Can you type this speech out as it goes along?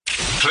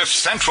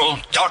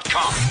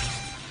CliffCentral.com.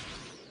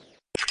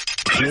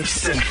 Cliff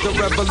Central.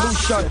 The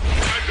revolution.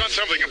 I've got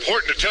something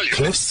important to tell you.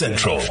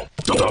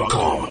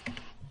 CliffCentral.com.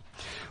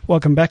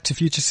 Welcome back to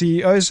Future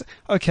CEOs.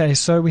 Okay,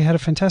 so we had a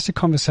fantastic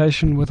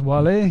conversation with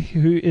Wale,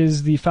 who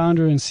is the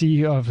founder and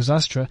CEO of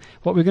Zastra.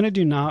 What we're going to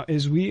do now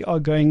is we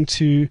are going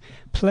to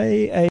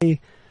play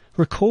a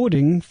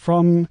recording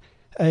from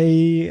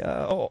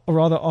or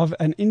rather of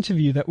an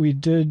interview that we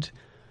did,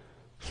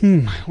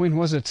 when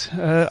was it?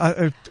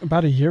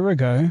 About a year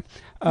ago.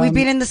 We've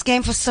been in this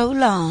game for so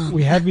long.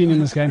 We have been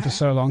in this game for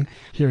so long.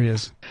 Here he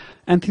is.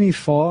 Anthony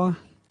Farr,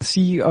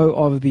 CEO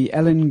of the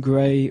Allan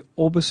Gray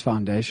Orbis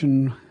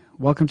Foundation.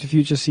 Welcome to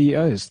Future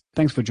CEOs.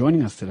 Thanks for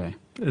joining us today.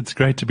 It's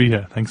great to be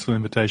here. Thanks for the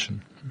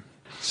invitation.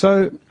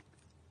 So,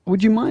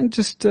 would you mind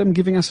just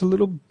giving us a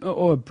little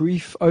or a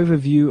brief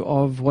overview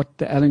of what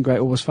the Allan Gray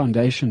Orbis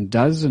Foundation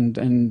does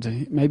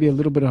and maybe a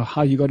little bit of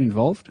how you got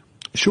involved?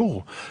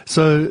 Sure.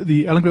 So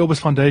the Allan Gray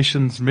Orbis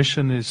Foundation's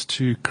mission is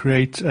to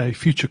create a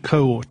future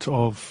cohort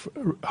of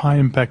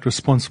high-impact,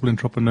 responsible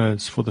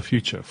entrepreneurs for the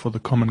future, for the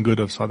common good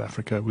of South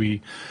Africa.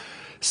 We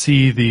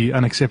see the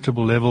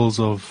unacceptable levels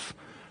of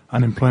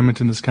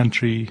unemployment in this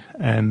country,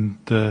 and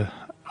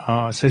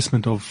our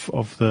assessment of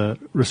the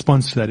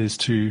response to that is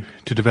to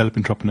develop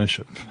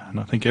entrepreneurship. And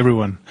I think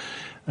everyone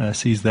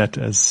sees that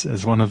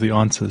as one of the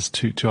answers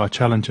to our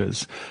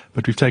challenges.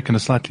 But we've taken a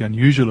slightly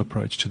unusual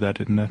approach to that,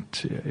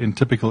 in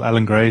typical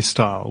Allan Gray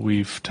style,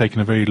 we've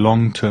taken a very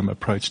long-term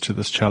approach to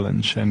this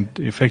challenge and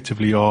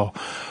effectively are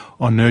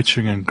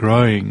nurturing and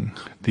growing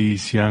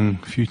these young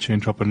future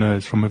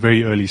entrepreneurs from a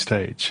very early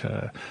stage.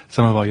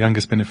 Some of our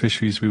youngest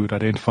beneficiaries we would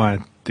identify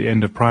at the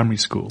end of primary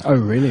school. Oh,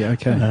 really?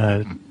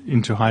 Okay.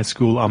 Into high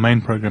school. Our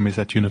main program is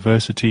at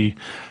university.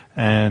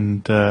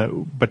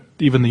 But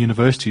even the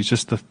university is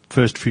just the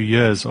first few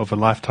years of a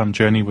lifetime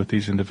journey with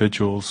these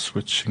individuals,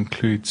 which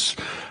includes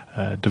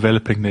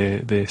developing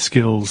their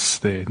skills,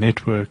 their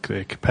network,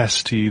 their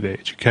capacity, their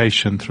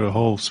education through a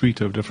whole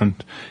suite of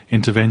different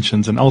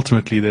interventions. And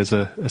ultimately, there's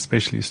a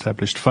specially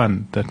established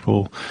fund that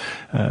will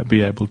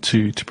be able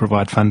to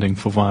provide funding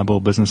for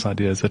viable business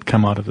ideas that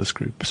come out of this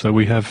group. So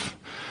we have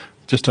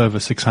just over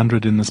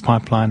 600 in this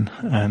pipeline,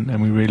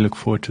 and we really look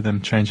forward to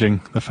them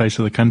changing the face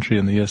of the country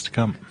in the years to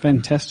come.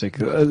 Fantastic.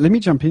 Let me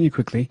jump in here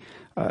quickly.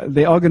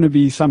 There are going to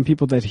be some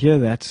people that hear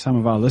that, some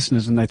of our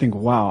listeners, and they think,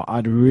 wow,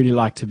 I'd really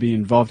like to be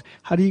involved.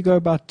 How do you go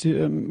about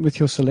with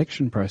your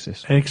selection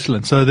process?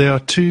 Excellent. So there are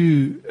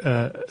two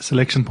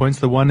selection points.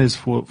 The one is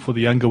for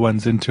the younger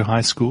ones into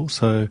high school.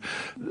 So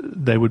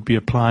they would be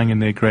applying in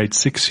their grade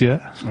 6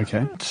 year.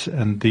 Okay.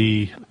 And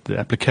the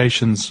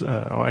applications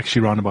are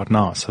actually around about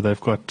now. So they've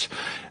got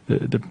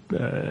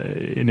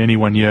in any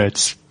 1 year,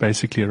 it's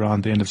basically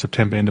around the end of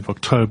September, end of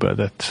October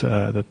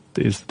that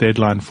is the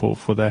deadline for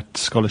that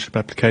scholarship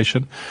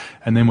application.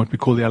 And then what we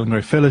call the Allan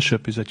Gray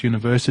Fellowship is at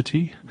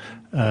university.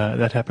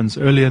 That happens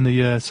earlier in the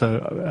year.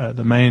 So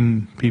the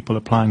main people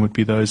applying would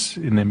be those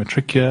in their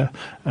matric year,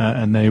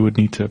 and they would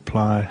need to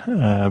apply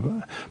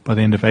by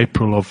the end of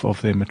April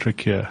of their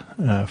matric year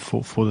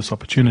for this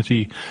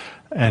opportunity.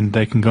 And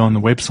they can go on the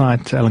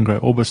website,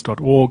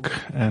 allangrayorbis.org,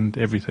 and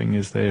everything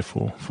is there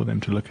for them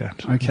to look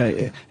at.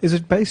 Okay. Is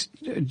it based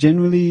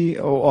generally,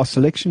 or are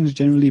selections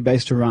generally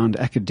based around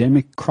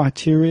academic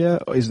criteria,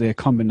 or is there a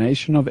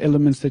combination of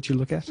elements that you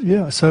look at?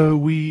 Yeah,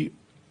 so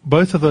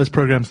both of those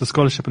programs, the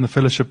scholarship and the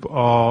fellowship,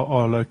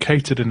 are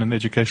located in an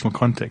educational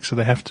context. So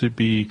there has to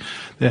be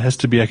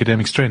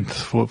academic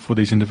strength for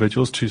these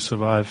individuals to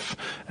survive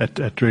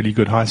at really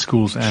good high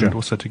schools and Sure.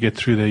 also to get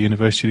through their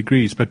university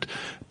degrees. But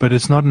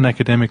it's not an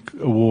academic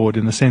award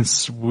in the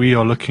sense we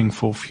are looking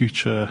for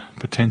future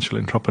potential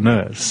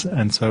entrepreneurs.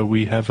 And so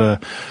we have a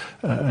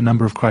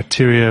number of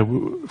criteria,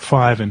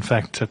 5 in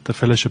fact, at the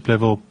fellowship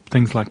level,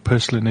 things like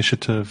personal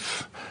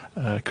initiative,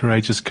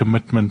 courageous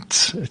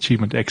commitment,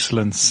 achievement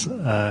excellence,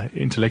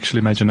 intellectual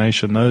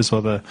imagination. Those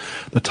are the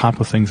type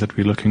of things that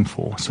we're looking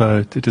for.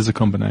 So it is a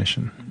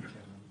combination.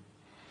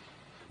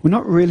 We're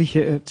not really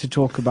here to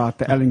talk about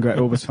the Allan Gray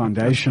Orbis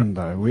Foundation,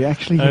 though. We're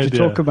actually here to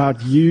talk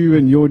about you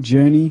and your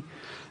journey.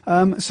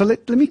 So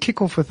let me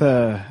kick off with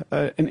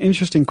an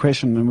interesting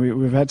question, and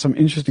we've had some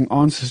interesting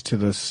answers to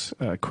this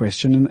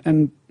question.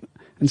 And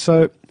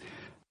so,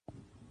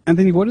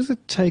 Anthony, what does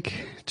it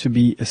take to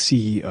be a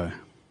CEO?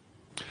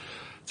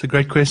 It's a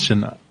great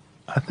question.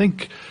 I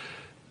think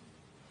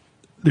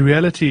the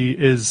reality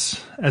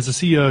is, as a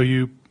CEO,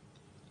 you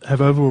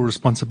have overall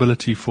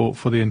responsibility for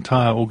the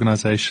entire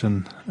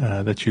organization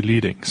that you're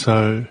leading.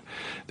 So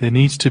there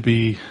needs to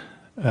be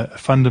a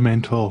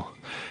fundamental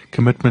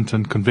commitment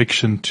and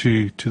conviction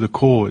to the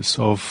cause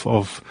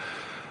of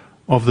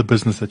the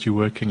business that you're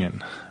working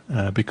in,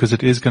 because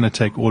it is going to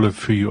take all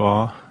of who you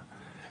are.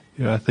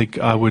 I think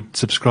I would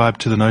subscribe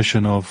to the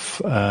notion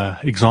of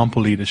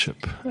example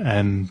leadership,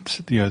 and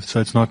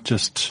so it's not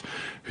just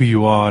who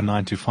you are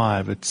 9 to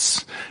 5.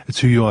 It's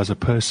who you are as a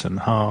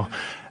person.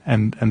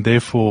 And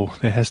therefore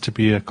there has to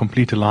be a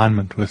complete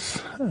alignment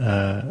with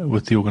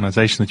the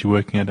organization that you're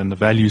working at and the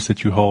values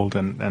that you hold,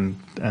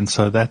 and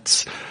so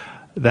that's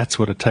that's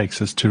what it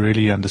takes, is to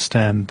really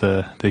understand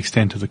the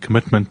extent of the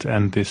commitment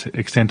and the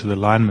extent of the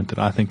alignment that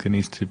I think there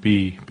needs to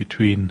be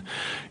between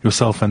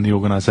yourself and the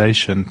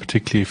organization,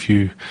 particularly if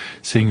you're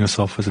seeing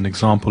yourself as an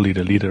example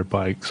leader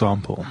by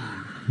example.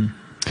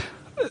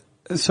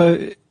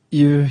 So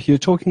you're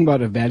talking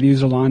about a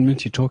values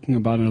alignment. You're talking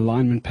about an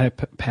alignment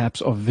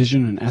perhaps of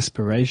vision and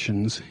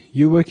aspirations.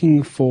 You're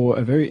working for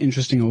a very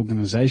interesting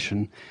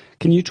organization.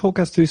 Can you talk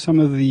us through some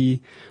of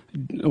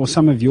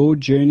your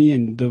journey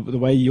and the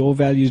way your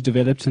values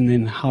developed, and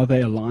then how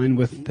they align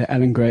with the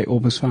Allan Gray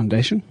Orbis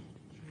Foundation?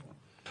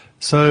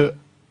 So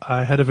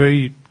I had a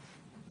very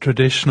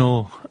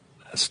traditional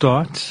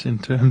start in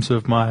terms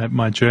of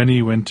my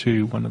journey. Went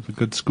to one of the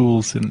good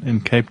schools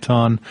in Cape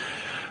Town.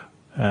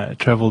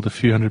 Traveled a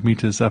few hundred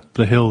meters up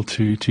the hill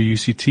to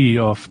UCT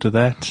after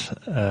that,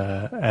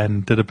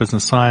 and did a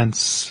business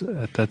science.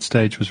 At that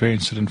stage, was very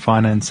interested in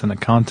finance and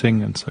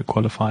accounting, and so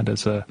qualified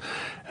as a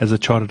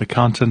chartered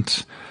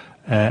accountant.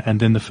 And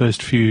then the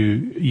first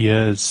few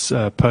years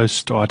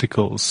post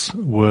articles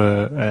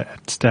were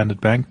at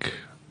Standard Bank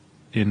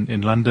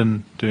in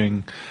London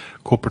doing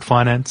corporate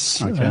finance.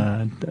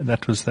 Okay.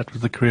 That was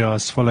the career I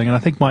was following, and I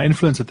think my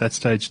influence at that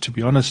stage, to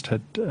be honest,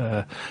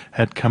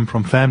 had come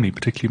from family,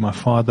 particularly my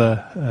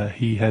father.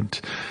 He had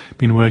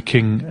been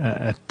working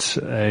at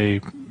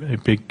a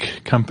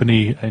big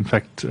company, in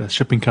fact, a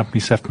shipping company,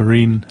 Saf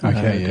Marine.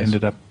 Okay, yes.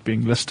 Ended up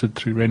being listed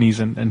through Rennie's,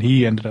 and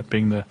he ended up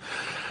being the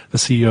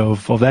CEO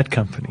of that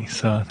company.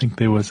 So I think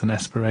there was an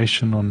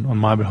aspiration on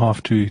my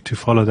behalf to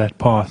follow that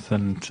path,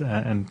 and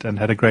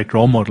had a great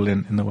role model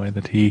in the way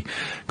that he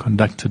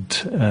conducted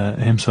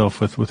himself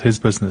with his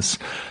business.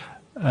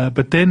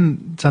 But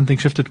then something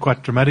shifted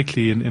quite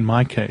dramatically in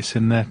my case,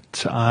 in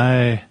that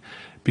I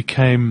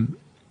became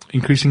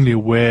increasingly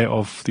aware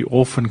of the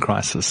orphan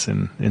crisis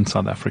in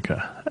South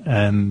Africa.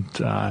 And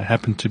I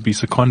happened to be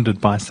seconded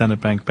by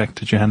Standard Bank back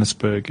to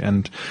Johannesburg,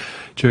 and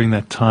during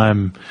that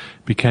time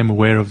became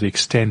aware of the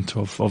extent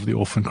of the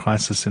orphan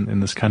crisis in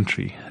this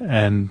country.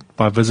 And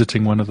by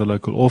visiting one of the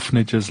local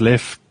orphanages,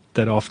 left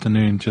that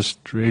afternoon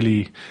just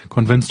really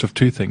convinced of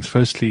two things.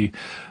 Firstly,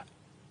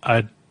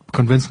 I'd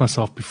convinced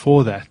myself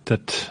before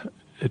that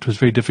it was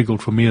very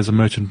difficult for me as a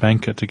merchant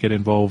banker to get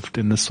involved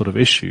in this sort of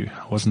issue.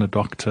 I wasn't a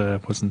doctor,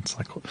 wasn't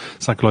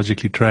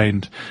psychologically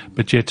trained,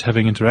 but yet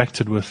having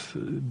interacted with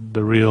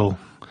the real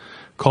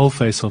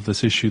coalface of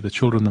this issue, the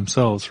children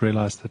themselves,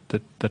 realized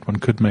that one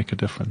could make a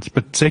difference.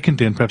 But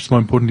secondly, and perhaps more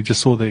importantly,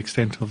 just saw the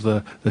extent of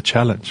the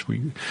challenge.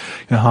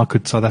 How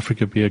could South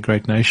Africa be a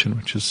great nation,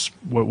 which is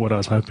what I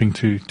was hoping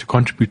to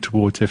contribute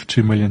towards, if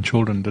 2 million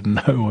children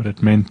didn't know what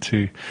it meant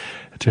to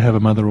have a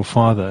mother or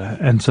father.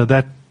 And so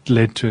that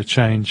led to a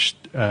change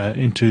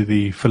into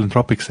the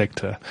philanthropic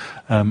sector.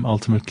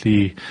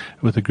 Ultimately,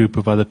 with a group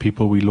of other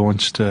people, we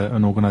launched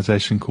an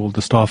organization called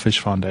the Starfish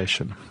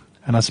Foundation.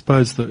 And I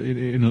suppose that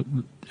in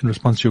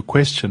response to your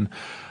question,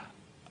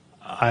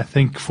 I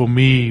think for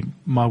me,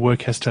 my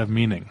work has to have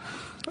meaning.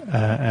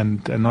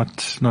 And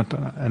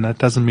that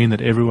doesn't mean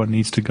that everyone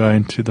needs to go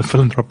into the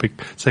philanthropic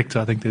sector.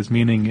 I think there's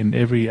meaning in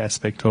every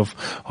aspect of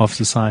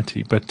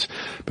society. But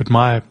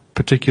my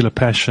particular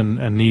passion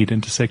and need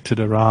intersected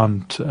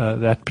around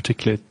that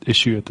particular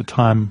issue at the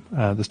time,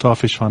 the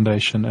Starfish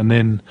Foundation. And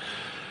then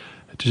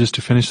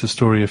to finish the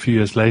story, a few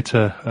years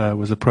later,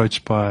 was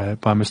approached by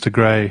Mr.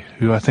 Gray,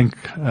 who I think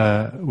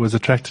was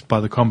attracted by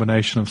the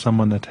combination of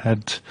someone that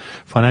had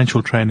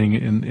financial training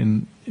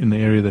in the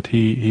area that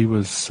he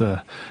was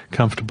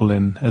comfortable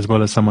in, as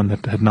well as someone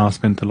that had now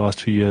spent the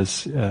last few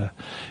years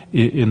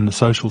in the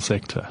social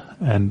sector.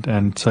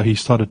 And so he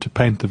started to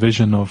paint the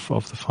vision of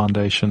the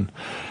foundation.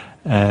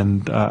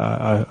 And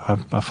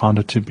I found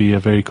it to be a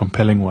very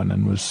compelling one,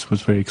 and was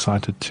very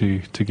excited to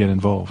get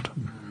involved.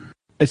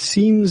 It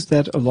seems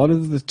that a lot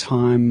of the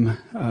time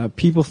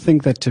people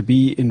think that to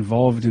be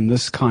involved in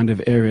this kind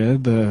of area,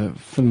 the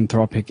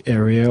philanthropic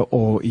area,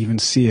 or even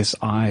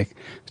CSI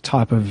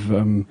type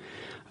of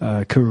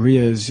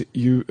careers,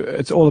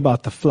 it's all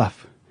about the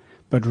fluff.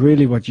 But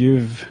really what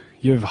you've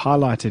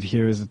highlighted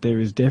here is that there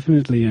is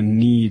definitely a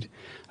need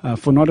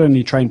for not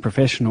only trained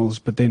professionals,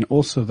 but then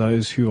also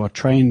those who are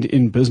trained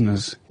in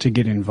business to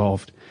get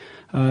involved.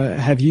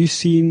 Have you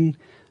seen...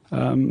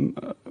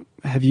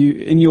 Have you,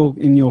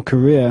 in your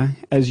career,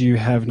 as you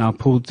have now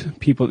pulled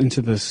people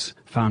into this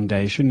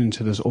foundation,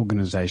 into this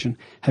organization,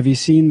 have you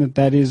seen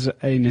that is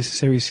a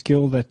necessary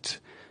skill that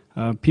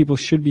people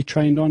should be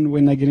trained on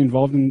when they get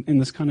involved in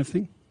this kind of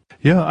thing?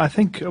 Yeah, I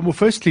think, well,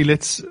 firstly,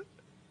 let's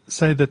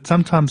say that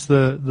sometimes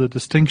the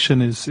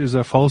distinction is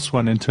a false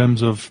one in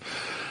terms of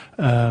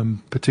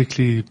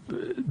particularly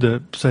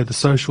the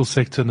social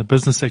sector and the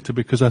business sector,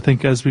 because I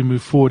think as we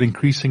move forward,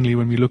 increasingly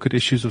when we look at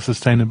issues of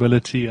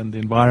sustainability and the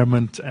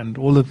environment and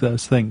all of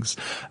those things,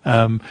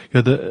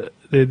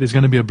 there's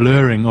going to be a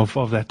blurring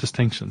of that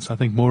distinction. So I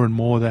think more and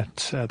more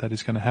that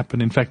is going to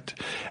happen. In fact,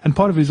 and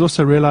part of it is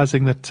also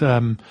realizing that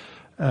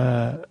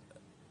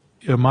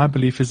my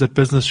belief is that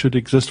business should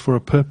exist for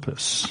a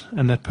purpose,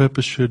 and that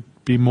purpose should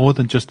be more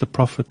than just the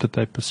profit that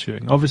they're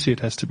pursuing. Obviously, it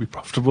has to be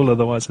profitable,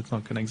 otherwise it's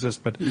not going to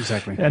exist. But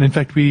Exactly. And in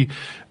fact, we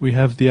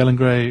have the Allan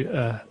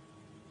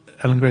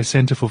Gray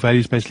Center for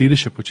Values-Based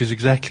Leadership, which is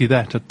exactly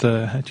that at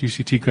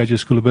UCT Graduate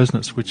School of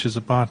Business, which is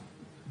about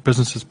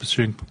businesses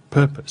pursuing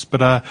purpose.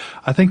 But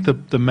I think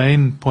the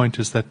main point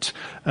is that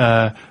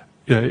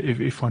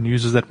if one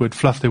uses that word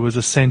fluff, there was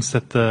a sense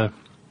that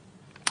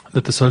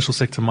the social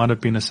sector might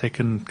have been a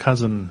second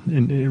cousin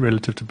in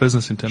relative to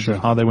business in terms Sure.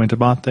 of how they went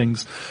about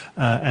things.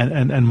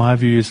 And my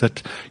view is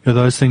that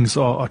those things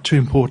are too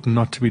important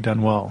not to be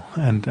done well.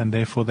 And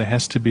therefore there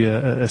has to be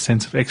a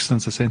sense of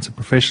excellence, a sense of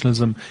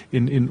professionalism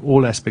in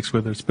all aspects,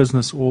 whether it's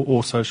business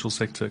or social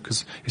sector,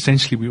 because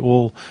essentially we're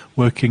all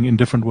working in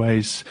different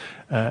ways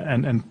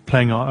and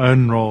playing our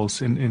own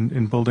roles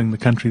in building the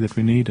country that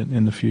we need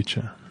in the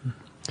future.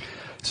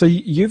 So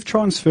you've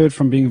transferred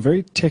from being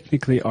very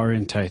technically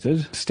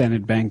orientated,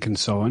 Standard Bank and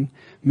so on,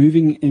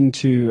 moving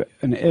into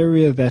an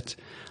area that,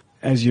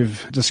 as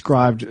you've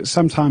described,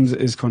 sometimes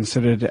is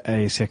considered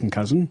a second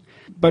cousin,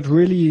 but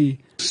really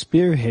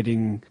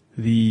spearheading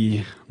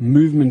the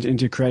movement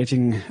into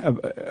creating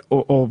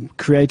or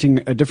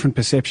creating a different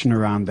perception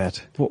around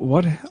that.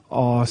 What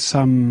are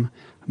some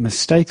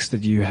mistakes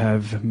that you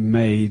have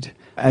made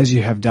as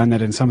you have done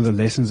that, and some of the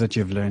lessons that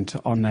you've learned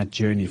on that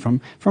journey from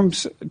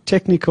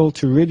technical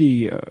to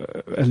really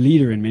a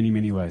leader in many,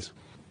 many ways?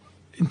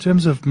 In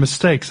terms of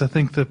mistakes, I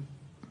think that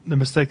the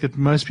mistake that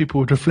most people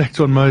would reflect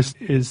on most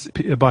is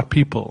about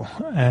people.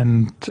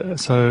 And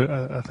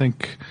so I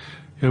think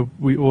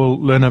we all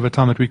learn over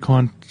time that we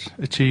can't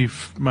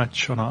achieve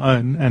much on our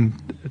own,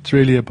 and it's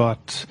really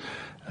about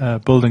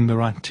building the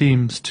right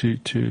teams to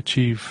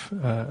achieve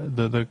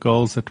the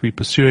goals that we're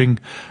pursuing,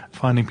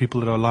 finding people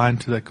that are aligned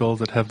to that goal,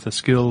 that have the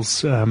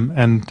skills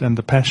and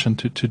the passion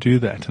to do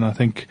that. And I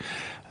think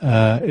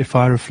if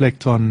I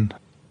reflect on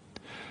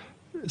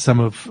some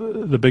of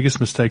the biggest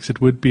mistakes, it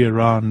would be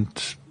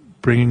around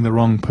bringing the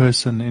wrong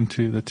person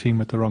into the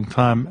team at the wrong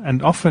time.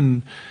 And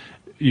often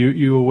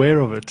you're aware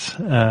of it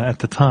at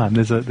the time.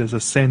 There's a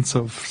sense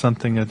of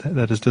something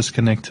that is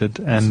disconnected,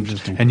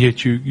 and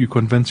yet you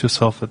convince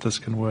yourself that this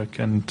can work,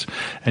 and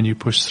you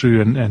push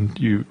through and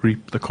you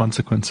reap the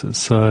consequences.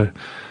 So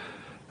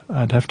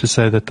I'd have to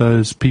say that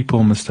those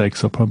people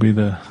mistakes are probably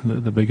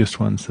the biggest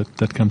ones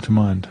that come to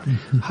mind.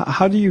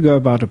 How do you go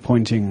about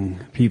appointing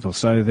people?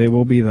 So there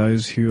will be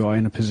those who are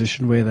in a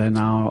position where they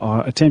now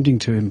are attempting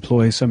to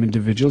employ some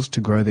individuals to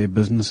grow their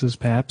businesses,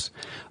 perhaps,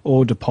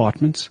 or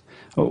departments.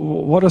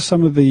 What are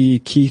some of the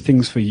key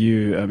things for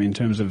you in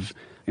terms of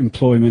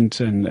employment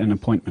and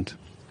appointment?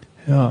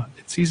 Yeah,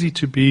 it's easy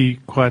to be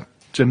quite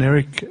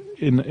generic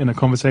in a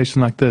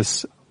conversation like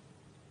this.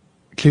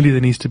 Clearly,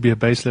 there needs to be a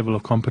base level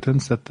of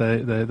competence that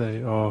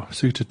they are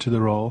suited to the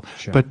role.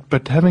 Sure.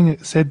 But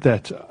having said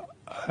that,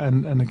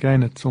 and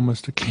again, it's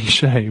almost a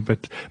cliche,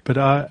 but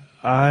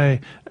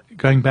I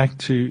going back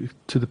to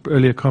the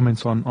earlier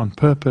comments on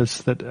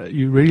purpose, that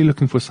you're really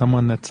looking for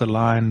someone that's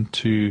aligned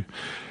to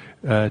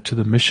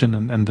the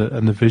mission and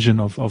the vision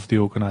of the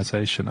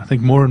organization. I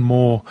think more and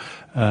more,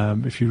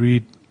 if you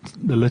read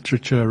the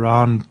literature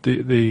around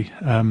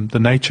the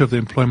nature of the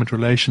employment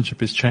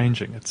relationship is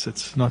changing.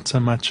 It's not so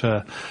much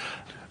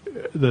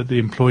the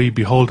employee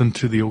beholden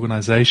to the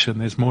organization.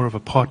 There's more of a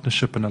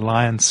partnership and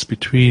alliance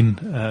between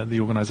the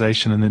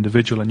organization and the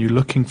individual, and you're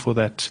looking for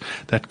that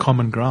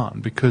common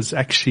ground, because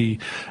actually,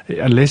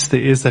 unless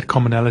there is that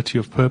commonality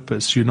of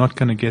purpose, you're not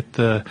going to get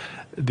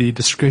the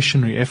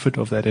discretionary effort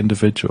of that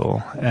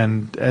individual.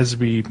 And as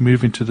we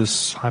move into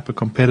this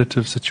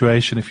hyper-competitive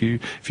situation, if you're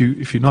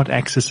not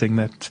accessing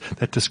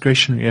that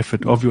discretionary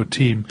effort of your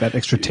team, That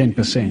extra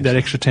 10%. that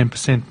extra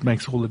 10%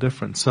 makes all the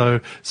difference.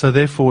 So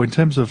therefore, in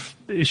terms of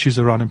issues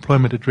around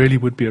employment, it really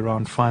would be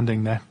around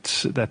finding that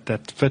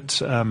fit.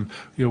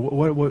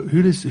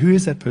 Who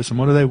is that person?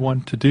 What do they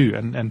want to do?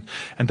 And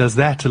does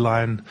that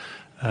align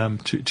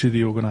to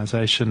the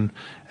organization?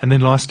 And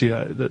then lastly,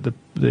 the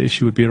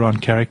issue would be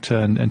around character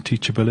and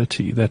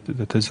teachability, that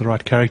there's the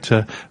right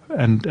character,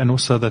 and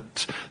also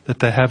that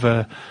they have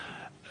a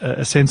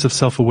sense of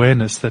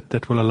self-awareness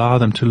that will allow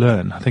them to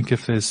learn. I think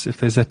if there's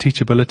that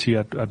teachability,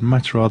 I'd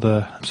much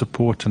rather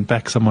support and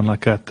back someone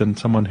like that than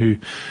someone who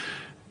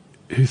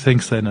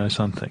thinks they know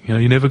something.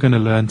 You're never going to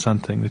learn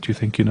something that you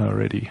think you know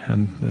already,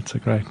 and that's a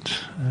great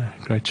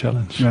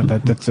challenge. Yeah,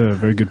 that's a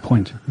very good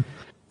point.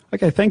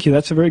 Okay, thank you.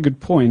 That's a very good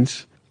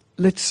point.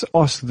 Let's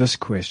ask this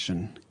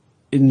question.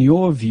 In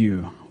your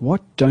view,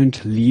 what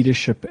don't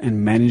leadership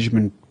and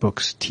management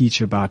books teach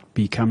about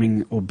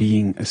becoming or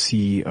being a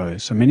CEO?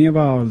 So many of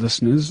our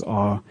listeners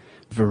are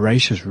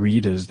voracious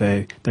readers.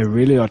 They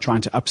really are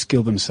trying to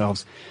upskill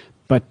themselves,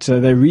 but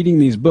they're reading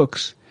these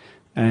books,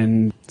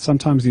 and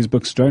sometimes these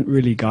books don't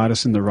really guide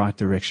us in the right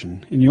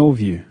direction. In your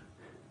view,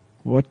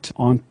 what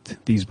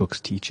aren't these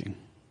books teaching?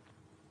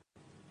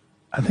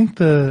 I think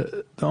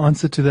the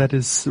answer to that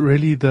is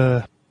really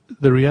the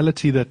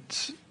reality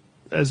that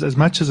as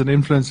much as an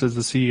influence as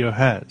the CEO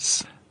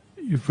has,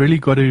 you've really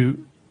got to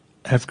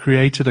have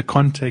created a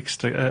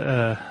context,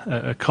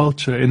 a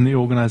culture in the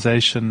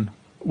organization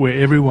where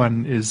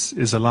everyone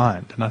is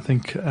aligned. And I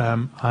think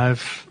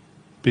I've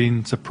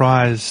been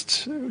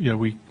surprised.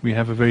 We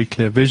have a very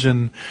clear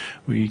vision.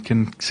 We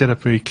can set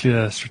up very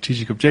clear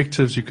strategic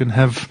objectives. You can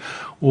have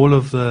all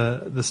of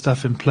the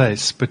stuff in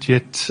place, but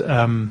yet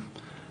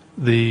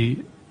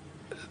the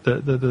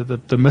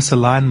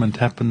misalignment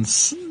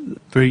happens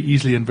very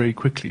easily and very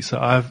quickly. So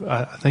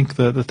I think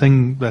the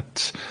thing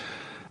that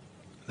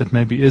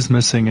maybe is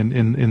missing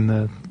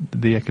in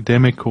the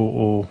academic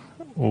or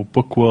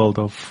book world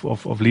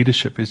of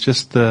leadership is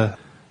just the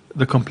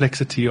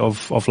complexity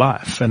of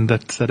life, and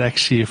that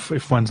actually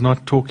if one's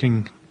not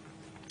talking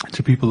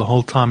to people the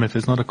whole time, if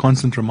there's not a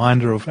constant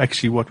reminder of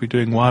actually what we're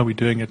doing, why we're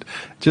doing it,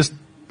 just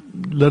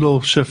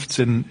little shifts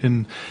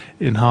in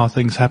how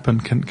things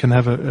happen can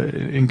have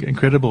an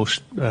incredible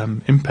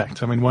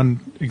impact. I mean, one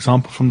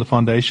example from the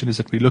foundation is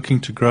that we're looking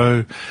to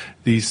grow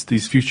these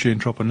future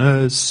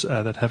entrepreneurs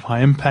that have high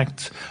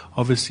impact.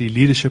 Obviously,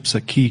 leadership's a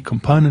key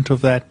component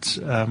of that.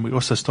 We're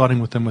also starting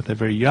with them when they're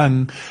very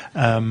young,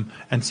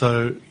 and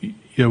so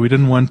we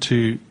didn't want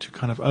to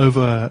kind of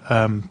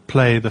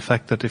play the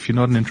fact that if you're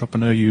not an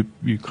entrepreneur,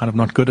 you're kind of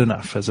not good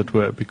enough, as it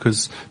were,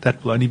 because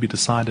that will only be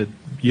decided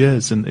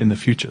years in the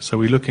future. So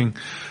we're looking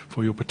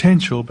for your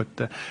potential,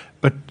 but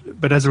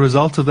as a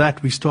result of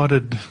that, we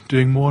started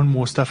doing more and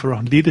more stuff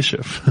around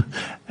leadership,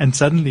 and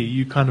suddenly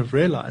you kind of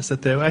realize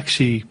that there are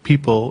actually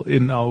people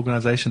in our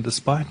organization,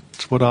 despite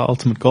what our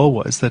ultimate goal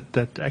was,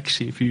 that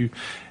actually if you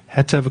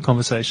had to have a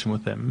conversation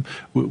with them,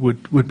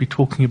 would be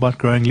talking about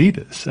growing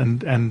leaders,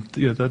 and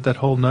that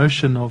whole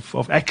notion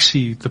of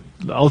actually the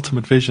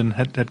ultimate vision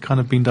had kind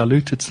of been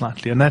diluted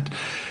slightly, and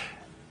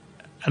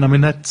I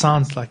mean that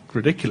sounds like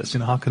ridiculous,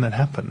 how can that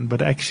happen?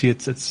 But actually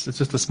it's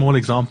just a small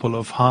example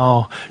of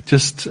how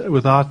just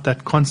without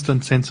that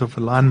constant sense of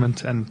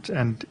alignment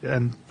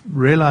and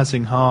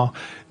realizing how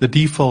the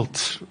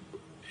default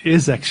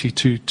is actually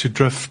to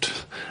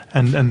drift,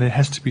 and there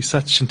has to be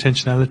such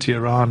intentionality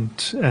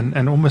around,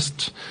 and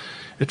almost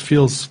it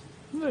feels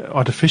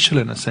artificial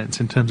in a sense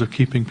in terms of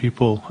keeping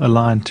people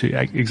aligned to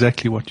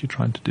exactly what you're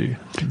trying to do.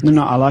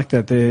 No, I like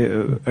that.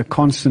 A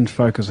constant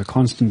focus, a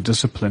constant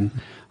discipline,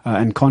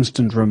 and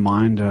constant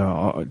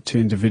reminder to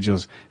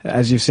individuals.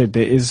 As you said,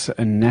 there is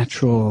a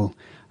natural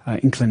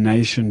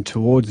inclination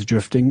towards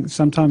drifting,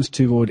 sometimes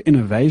toward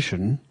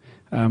innovation,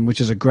 which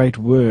is a great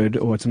word,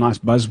 or it's a nice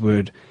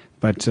buzzword.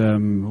 But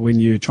when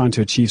you're trying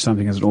to achieve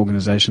something as an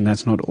organization,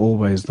 that's not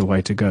always the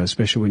way to go,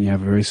 especially when you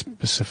have a very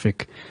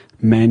specific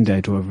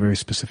mandate or a very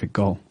specific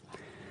goal.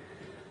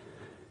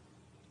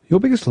 Your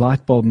biggest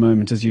light bulb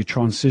moment as you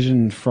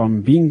transitioned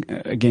from being,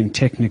 again,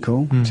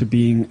 technical to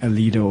being a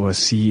leader or a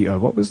CEO,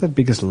 what was the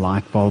biggest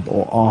light bulb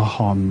or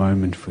aha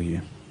moment for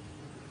you?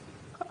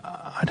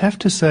 I'd have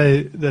to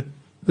say that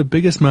the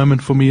biggest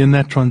moment for me in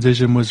that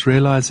transition was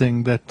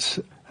realizing that,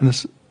 and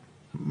this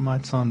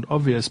might sound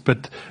obvious,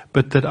 but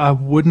that I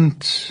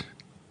wouldn't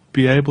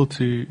be able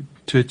to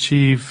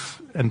achieve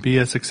and be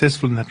as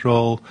successful in that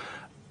role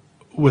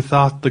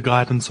without the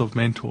guidance of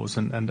mentors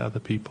and other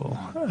people.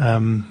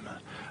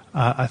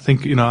 I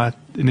think, I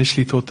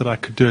initially thought that I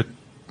could do it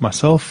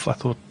myself. I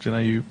thought,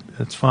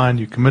 it's fine,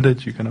 you're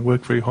committed, you're going to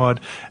work very hard,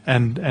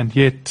 and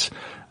yet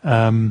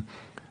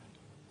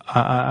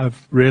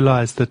I've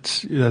realized that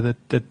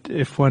that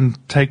if one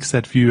takes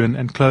that view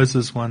and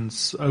closes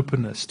one's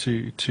openness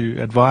to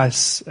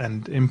advice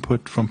and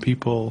input from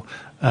people,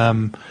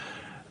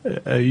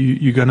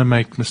 you're going to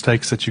make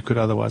mistakes that you could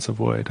otherwise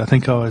avoid. I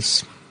think I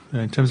was,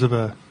 in terms of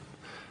a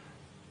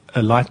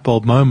light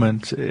bulb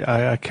moment,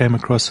 I came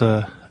across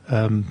a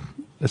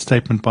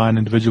statement by an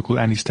individual called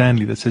Annie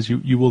Stanley that says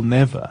you will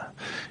never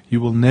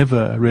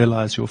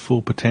realize your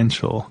full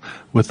potential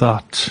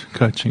without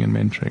coaching and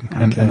mentoring.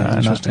 Okay,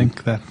 and I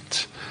think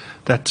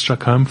that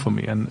struck home for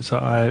me. And so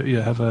I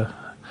have at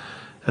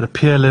a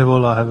peer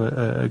level, I have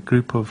a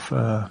group of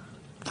 4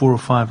 or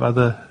 5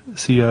 other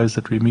CEOs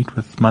that we meet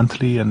with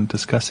monthly and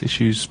discuss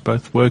issues,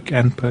 both work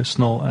and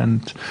personal,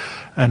 and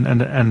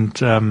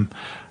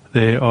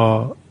there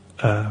are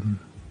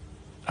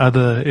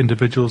other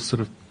individuals,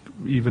 sort of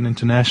even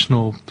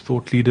international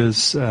thought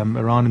leaders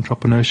around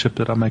entrepreneurship,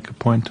 that I make a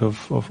point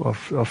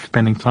of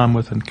spending time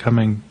with and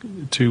coming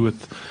to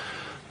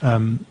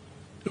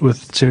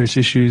with serious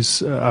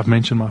issues. I've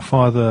mentioned my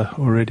father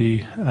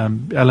already,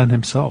 Allan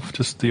himself.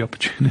 Just the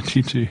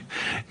opportunity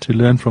to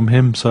learn from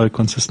him so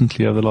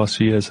consistently over the last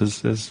few years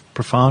has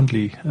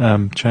profoundly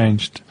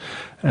changed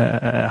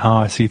how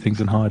I see things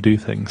and how I do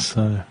things.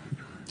 So,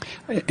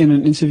 in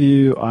an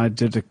interview I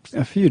did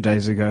a few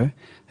days ago,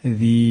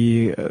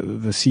 the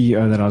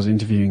CEO that I was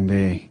interviewing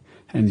there,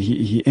 and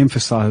he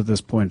emphasized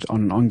this point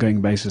on an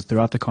ongoing basis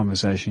throughout the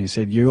conversation. He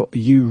said,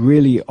 you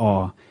really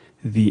are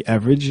the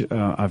average.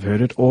 I've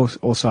heard it.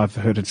 Also, I've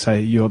heard it say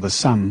you're the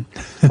sum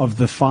of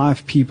the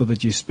 5 people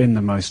that you spend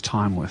the most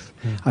time with.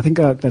 Yeah. I think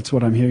that's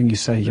what I'm hearing you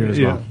say here as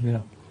well.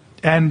 Yeah.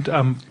 And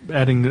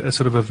adding a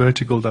sort of a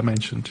vertical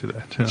dimension to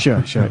that.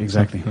 Yeah. Sure,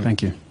 exactly.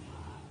 Thank you.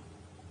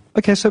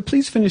 Okay, so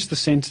please finish the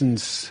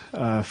sentence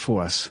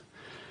for us.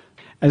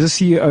 As a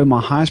CEO,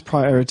 my highest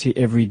priority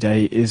every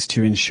day is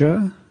to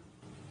ensure...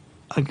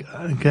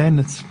 Again,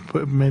 it's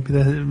maybe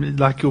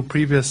like your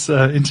previous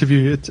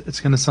interview. It's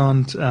going to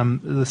sound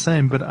the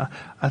same, but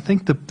I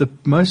think the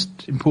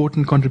most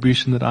important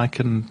contribution that I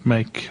can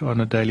make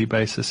on a daily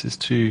basis is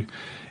to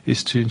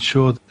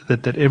ensure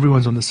that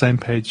everyone's on the same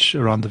page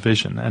around the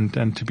vision,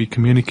 and to be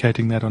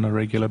communicating that on a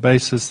regular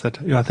basis.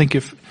 That I think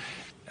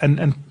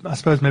and I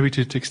suppose maybe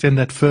to extend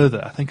that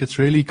further, I think it's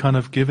really kind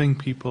of giving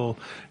people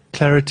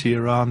clarity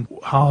around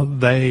how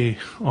they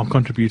are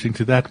contributing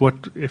to that, what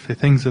if there are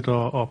things that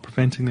are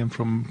preventing them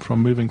from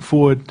moving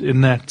forward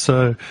in that.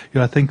 So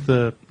I think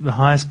the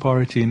highest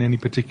priority in any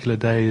particular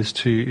day is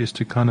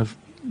to kind of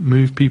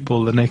move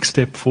people the next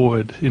step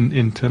forward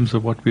in terms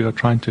of what we are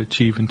trying to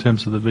achieve in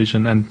terms of the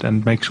vision,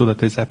 and make sure that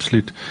there's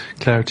absolute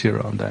clarity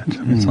around that.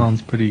 It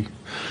sounds pretty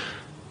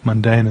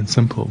mundane and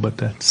simple, but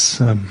that's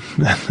at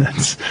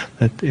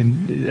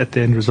the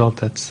end result,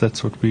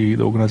 that's what the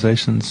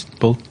organization's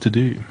built to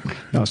do.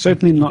 No,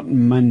 certainly not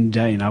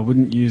mundane. I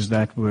wouldn't use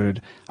that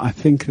word. I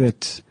think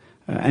that,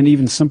 and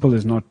even simple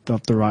is not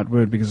the right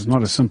word, because it's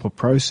not a simple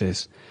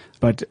process,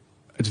 but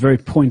it's very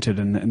pointed,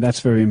 and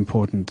that's very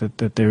important,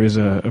 that there is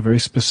a very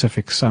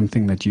specific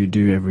something that you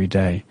do every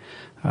day.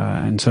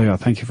 And so,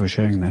 thank you for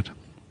sharing that.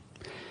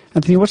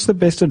 Anthony, what's the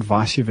best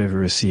advice you've ever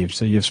received?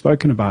 So you've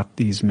spoken about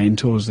these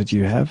mentors that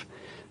you have,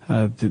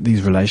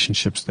 these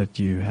relationships that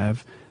you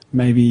have.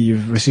 Maybe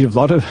you've received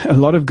a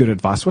lot of good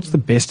advice. What's the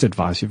best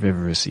advice you've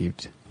ever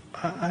received?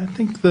 I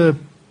think the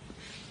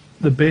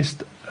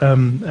best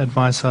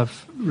advice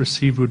I've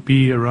received would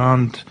be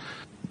around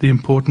the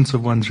importance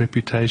of one's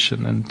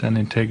reputation and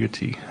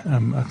integrity.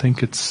 I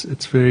think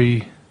it's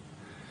very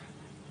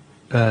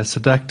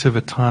seductive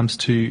at times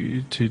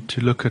to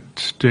look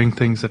at doing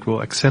things that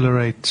will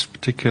accelerate a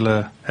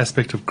particular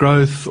aspect of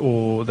growth,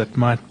 or that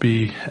might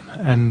be,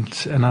 and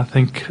I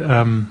think it's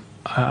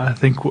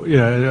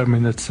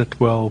that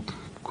well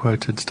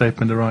quoted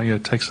statement around,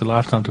 it takes a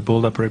lifetime to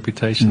build up a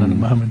reputation and a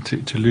moment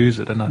to lose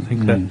it. And I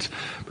think that,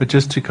 but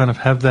just to kind of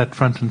have that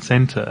front and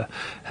center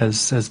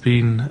has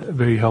been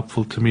very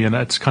helpful to me. And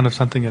it's kind of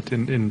something that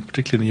in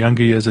particularly in the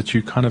younger years that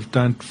you kind of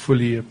don't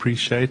fully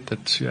appreciate,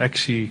 that you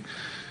actually,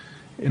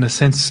 in a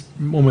sense,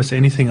 almost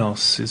anything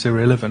else is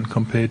irrelevant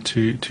compared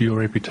to your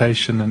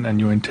reputation and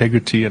your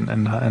integrity and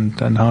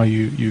how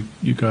you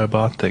go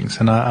about things.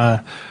 And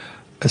a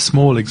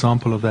small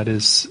example of that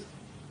is,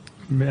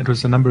 it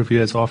was a number of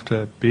years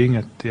after being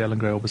at the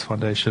Allan Orbis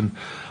Foundation,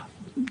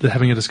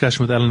 having a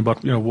discussion with Allan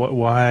about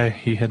why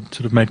he had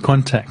sort of made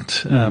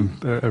contact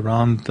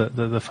around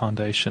the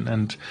foundation,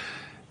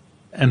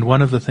 and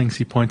one of the things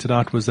he pointed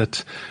out was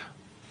that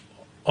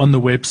on the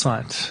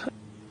website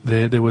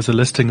there was a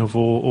listing of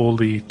all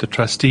the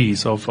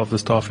trustees of the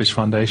Starfish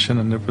Foundation,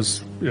 and there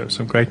was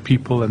some great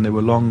people, and there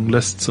were long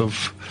lists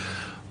of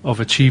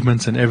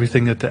achievements and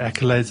everything, that the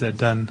accolades they'd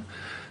done.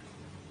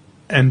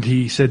 And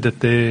he said that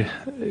the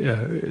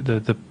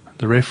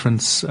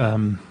reference,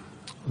 the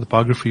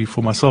biography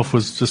for myself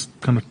was just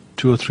kind of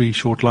 2 or 3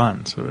 short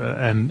lines,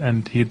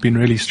 and he had been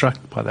really struck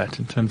by that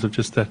in terms of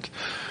just that.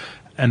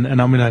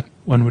 And I mean,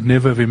 one would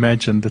never have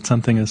imagined that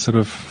something as sort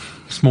of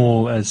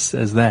small as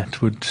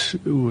that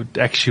would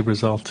actually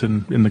result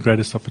in the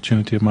greatest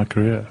opportunity of my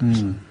career.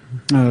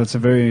 No, that's a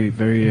very,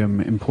 very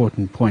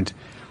important point.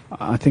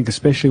 I think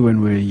especially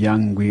when we're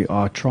young, we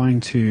are trying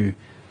to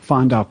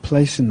find our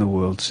place in the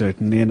world,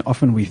 certainly, and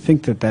often we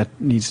think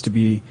that needs to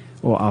be,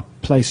 or our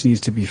place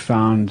needs to be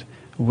found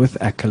with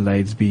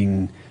accolades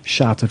being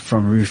shouted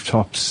from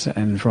rooftops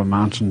and from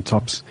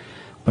mountaintops.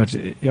 But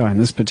in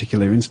this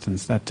particular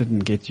instance, that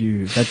didn't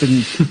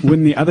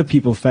win the other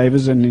people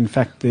favors, and in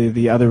fact,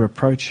 the other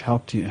approach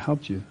helped you.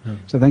 Yeah.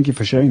 So thank you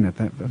for sharing that.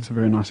 That's a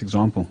very nice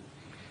example.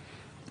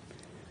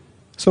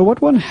 So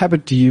what one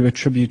habit do you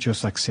attribute your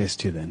success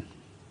to then?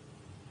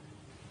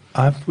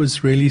 I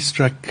was really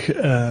struck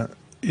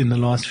in the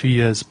last few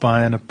years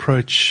by an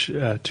approach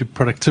to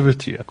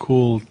productivity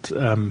called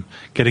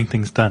getting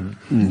things done.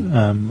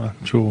 I'm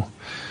sure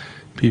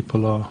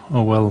people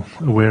are well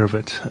aware of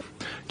it.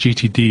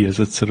 GTD, as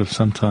it's sort of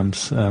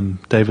sometimes,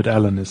 David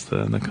Allan is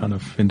the kind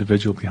of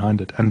individual behind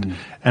it.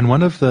 And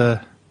one of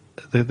the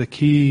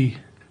key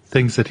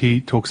things that he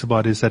talks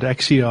about is that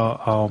actually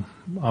our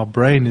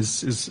brain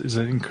is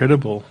an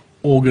incredible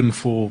organ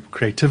for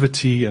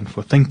creativity and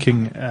for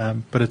thinking,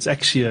 but it's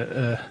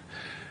actually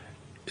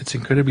it's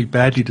incredibly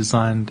badly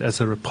designed as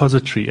a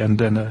repository and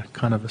then a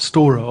kind of a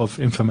storer of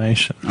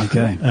information.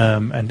 Okay.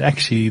 And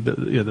actually,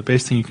 the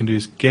best thing you can do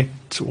is get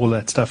all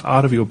that stuff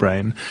out of your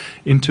brain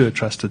into a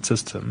trusted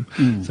system,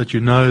 so that you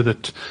know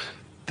that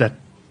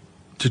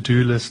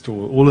to-do list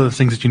or all of the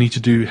things that you need to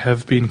do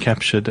have been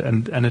captured,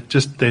 and it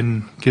just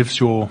then gives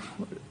your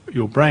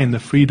brain the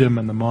freedom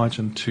and the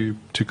margin to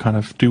kind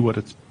of do what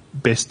it's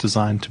best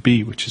designed to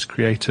be, which is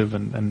creative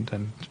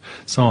and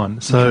so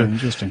on. So okay,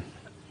 interesting.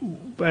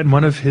 And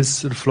one of his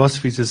sort of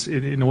philosophies is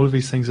in all of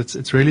these things,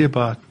 it's really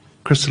about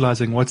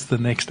crystallizing what's the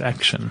next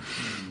action.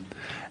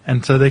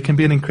 And so there can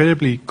be an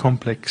incredibly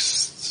complex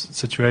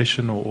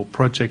situation or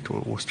project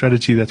or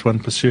strategy that one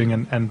pursuing,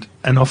 and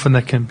often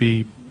that can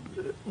be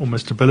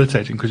almost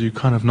debilitating because you're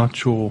kind of not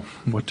sure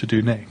what to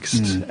do next.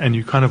 And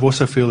you kind of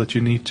also feel that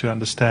you need to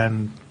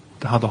understand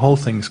how the whole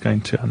thing's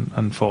going to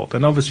unfold.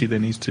 And obviously there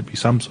needs to be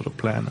some sort of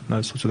plan and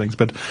those sorts of things.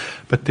 But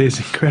there's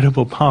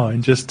incredible power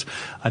in just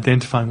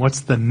identifying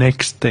what's the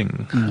next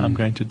thing I'm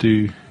going to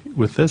do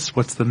with this,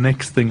 what's the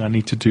next thing I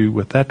need to do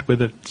with that,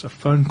 whether it's a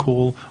phone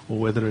call or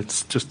whether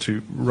it's just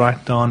to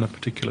write down a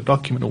particular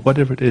document or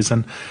whatever it is.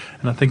 And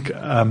I think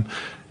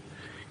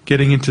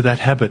getting into that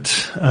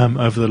habit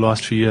over the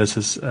last few years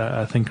has,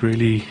 I think,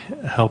 really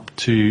helped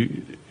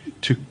to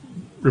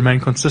remain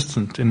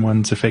consistent in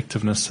one's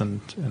effectiveness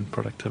and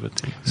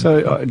productivity.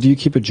 So, do you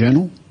keep a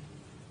journal?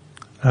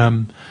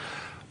 I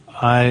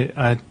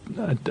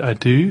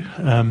do.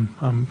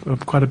 I'm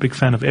quite a big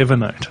fan of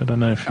Evernote. I don't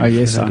know if you've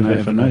yes, heard I know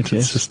of Evernote. It's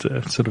Yes, just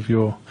sort of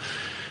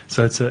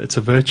so it's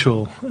a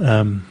virtual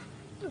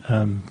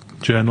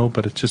journal,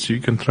 but it's just you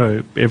can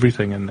throw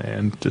everything in there,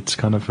 and it's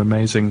kind of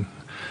amazing.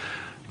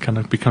 Kind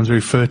of becomes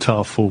very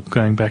fertile for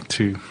going back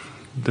to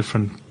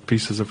different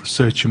pieces of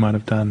research you might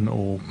have done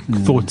or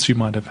thoughts you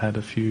might have had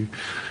a few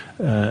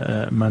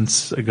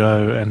months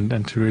ago,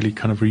 and to really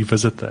kind of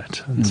revisit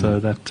that. And so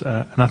that,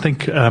 and I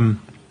think, that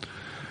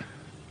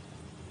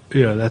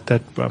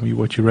I mean,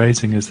 what you're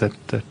raising is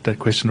that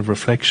question of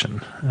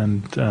reflection,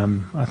 and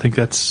I think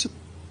that's,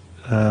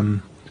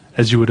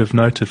 as you would have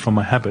noted from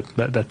my habit,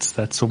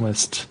 that's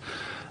almost.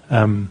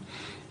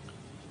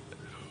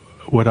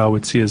 What I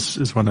would see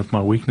as one of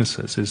my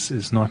weaknesses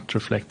is not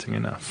reflecting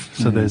enough.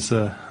 So there's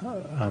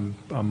I'm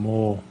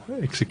more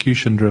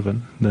execution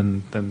driven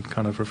than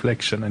kind of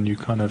reflection, and you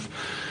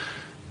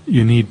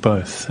need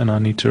both, and I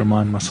need to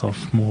remind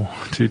myself more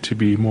to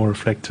be more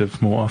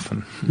reflective more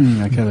often.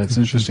 Okay, that's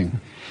interesting.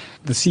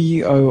 The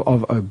CEO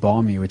of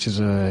Obami, which is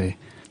a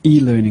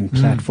e-learning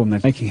platform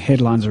that's making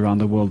headlines around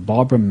the world,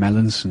 Barbara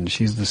Mallinson,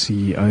 she's the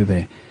CEO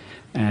there,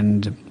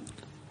 and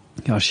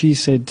she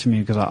said to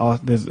me,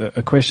 because there's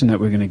a question that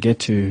we're going to get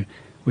to,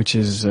 which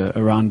is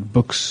around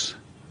books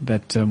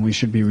that we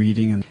should be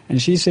reading.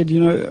 And she said,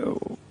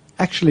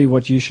 actually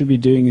what you should be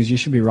doing is you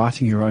should be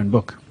writing your own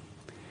book.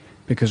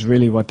 Because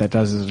really what that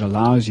does is it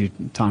allows you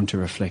time to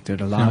reflect.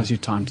 It allows you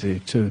time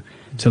to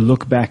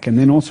look back and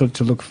then also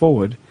to look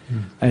forward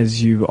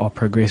as you are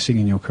progressing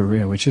in your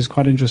career, which is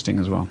quite interesting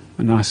as well.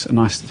 A nice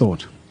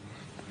thought.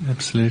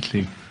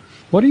 Absolutely.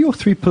 What are your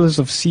 3 pillars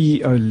of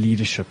CEO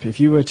leadership? If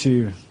you were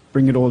to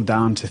bring it all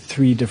down to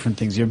 3 different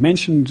things. You've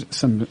mentioned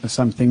some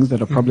things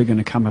that are probably going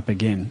to come up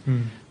again.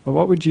 But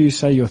what would you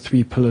say your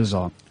 3 pillars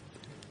are?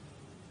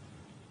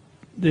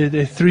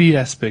 There are 3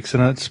 aspects,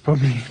 and it's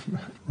probably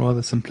rather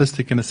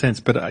simplistic in a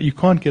sense, but you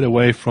can't get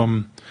away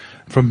from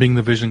being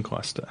the vision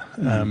caster.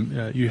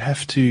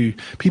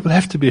 People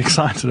have to be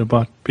excited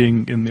about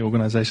being in the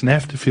organization. They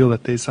have to feel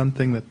that there's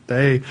something that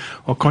they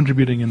are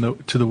contributing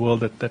to the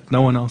world that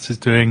no one else is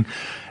doing.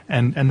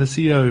 And the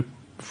CEO,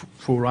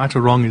 for right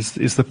or wrong,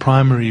 is the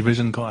primary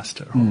vision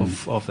caster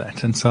of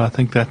that. And so I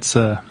think that's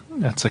a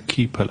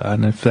key pillar.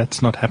 And if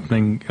that's not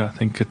happening, I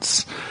think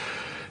it'll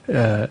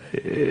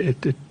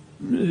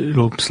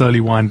slowly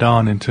wind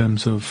down in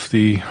terms of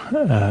the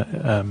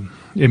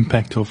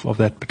impact of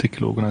that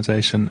particular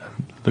organization,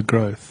 the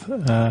growth.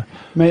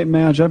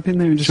 May I jump in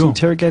there and just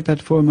interrogate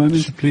that for a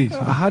moment? Sure, please.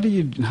 How do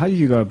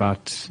you go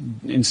about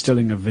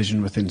instilling a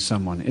vision within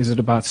someone? Is it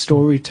about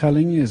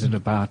storytelling? Is it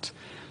about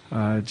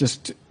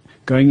just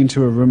going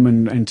into a room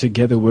and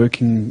together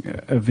working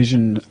a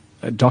vision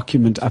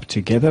document up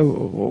together?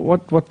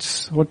 What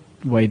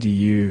way do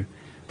you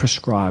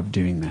prescribe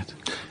doing that?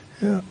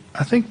 Yeah,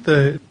 I think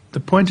the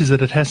point is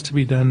that it has to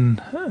be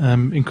done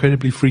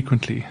incredibly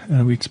frequently.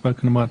 We'd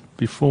spoken about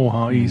before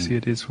how easy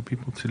it is for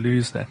people to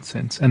lose that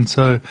sense, and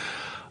so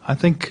I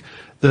think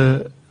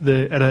at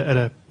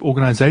a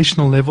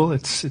organizational level,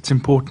 it's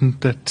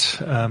important that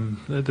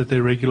there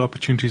are regular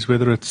opportunities,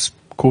 whether it's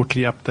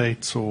quarterly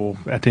updates or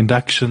at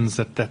inductions,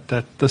 that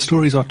the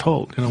stories are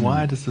told.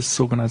 Why does this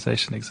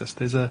organization exist?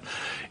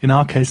 In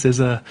our case, there's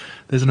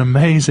an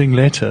amazing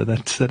letter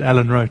that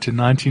Allan wrote in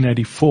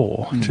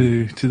 1984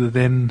 to the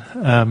then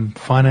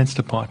finance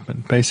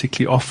department,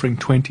 basically offering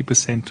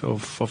 20%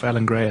 of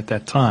Allan Gray at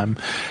that time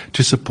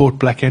to support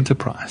black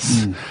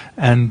enterprise.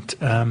 And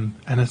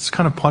it's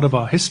kind of part of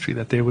our history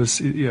that there was,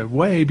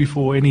 way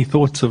before any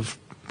thoughts of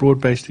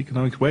broad-based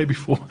economics, way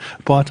before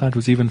apartheid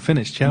was even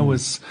finished. Here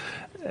was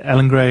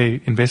Allan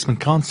Gray Investment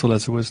Council,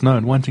 as it was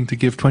known, wanting to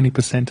give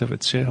 20% of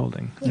its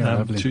shareholding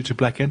to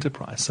black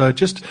enterprise. So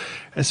just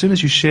as soon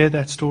as you share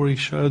that story,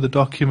 show the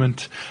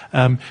document,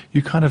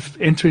 you kind of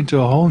enter into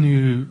a whole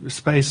new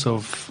space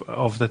of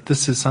that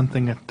this is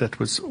something that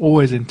was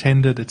always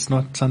intended. It's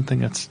not something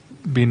that's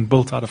been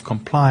built out of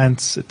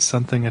compliance. It's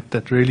something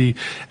that really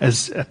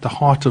is at the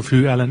heart of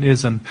who Allan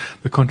is and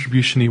the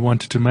contribution he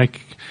wanted to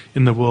make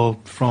in the world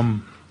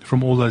from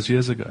all those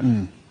years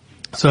ago.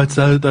 So it's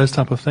those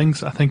type of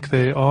things. I think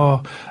there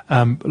are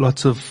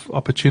lots of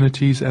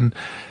opportunities, and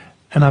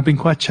I've been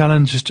quite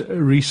challenged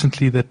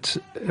recently that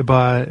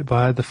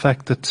by the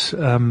fact that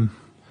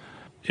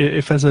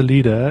if as a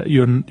leader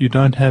you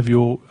don't have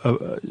your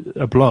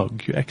a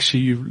blog,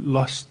 you've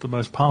lost the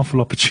most powerful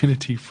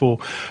opportunity for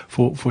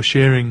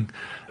sharing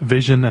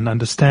vision and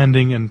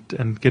understanding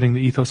and getting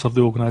the ethos of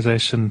the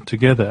organization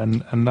together.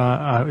 And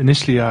I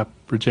initially I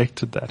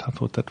rejected that. I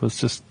thought that was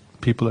just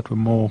people that were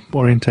more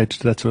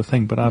orientated to that sort of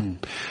thing. But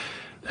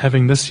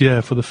having this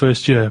year, for the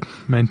first year,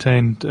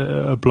 maintained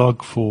a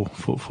blog for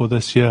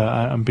this year,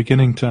 I'm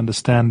beginning to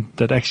understand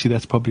that actually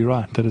that's probably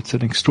right, that it's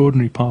an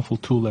extraordinarily powerful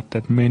tool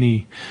that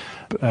many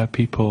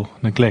people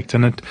neglect.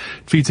 And it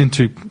feeds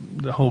into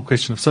the whole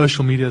question of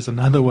social media as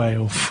another way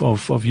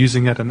of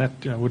using it, and that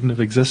wouldn't have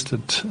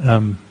existed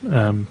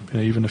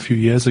even a few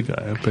years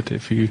ago. But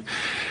if you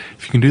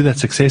can do that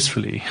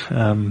successfully,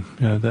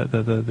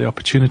 the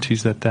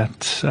opportunities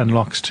that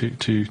unlocks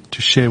to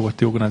share what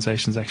the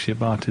organization is actually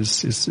about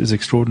is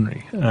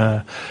extraordinary.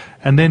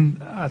 And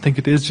then I think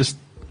it is just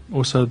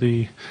also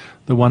the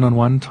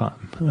one-on-one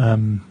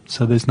time.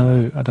 So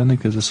I don't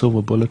think there's a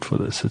silver bullet for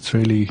this. It's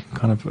really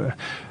kind of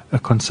a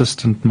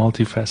consistent,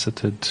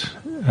 multifaceted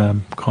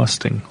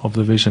casting of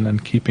the vision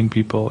and keeping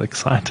people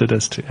excited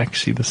as to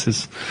actually this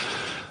is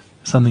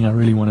something I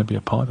really want to be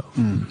a part of.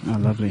 Oh,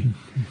 lovely.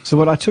 So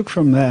what I took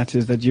from that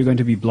is that you're going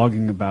to be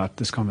blogging about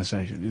this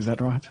conversation. Is that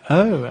right?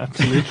 Oh,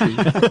 absolutely.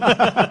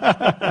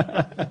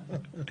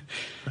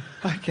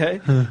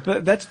 Okay.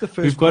 But that's the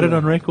first. We've got it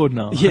on record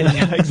now.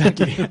 Yeah,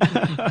 exactly.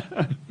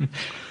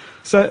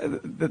 So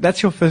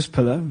that's your first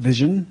pillar,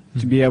 vision,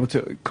 to be able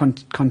to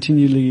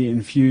continually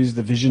infuse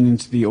the vision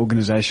into the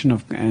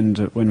organization and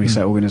when we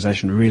say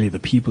organization, really the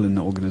people in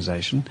the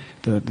organization,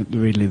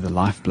 really the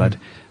lifeblood.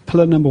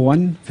 Pillar number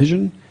 1,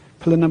 vision.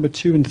 Pillar number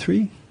 2 and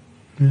 3.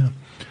 Yeah,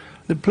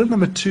 the pillar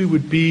number 2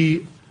 would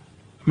be.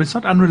 It's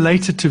not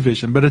unrelated to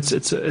vision, but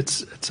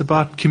it's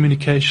about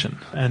communication,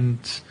 and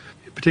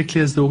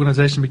particularly as the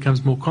organization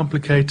becomes more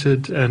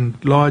complicated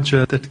and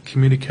larger, that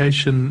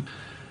communication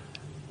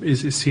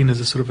is seen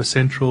as a sort of a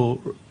central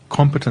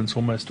competence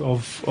almost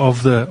of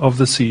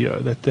the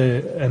CEO.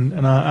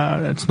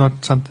 It's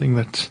not something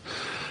that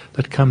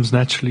comes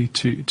naturally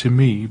to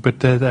me,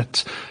 but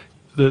that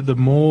the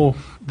more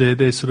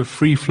there's sort of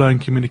free flowing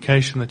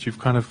communication, that you've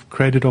kind of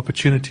created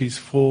opportunities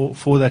for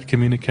that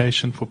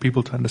communication, for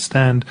people to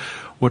understand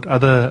what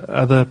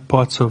other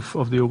parts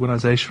of the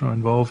organization are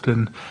involved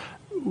in.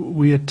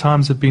 We at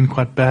times have been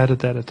quite bad at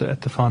that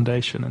at the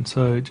foundation, and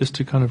so just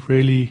to kind of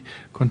really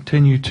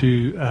continue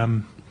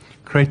to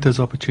create those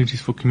opportunities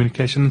for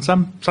communication. And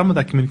some of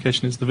that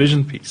communication is the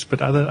vision piece,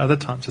 but other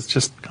times it's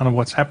just kind of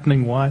what's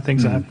happening, why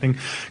things are happening,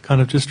 kind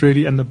of just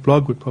really, and the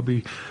blog would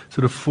probably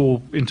sort of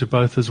fall into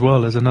both as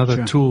well as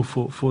another tool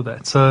for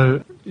that.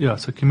 So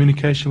so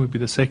communication would be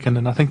the second,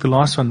 and I think the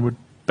last one would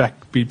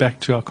be back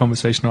to our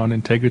conversation around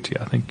integrity.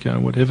 I think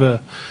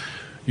whatever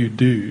you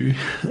do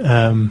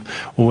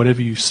or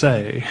whatever you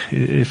say,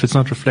 if it's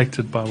not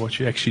reflected by what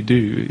you actually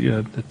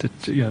do,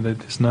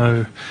 there's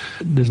no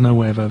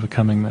way of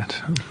overcoming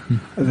that.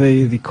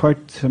 The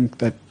quote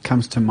that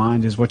comes to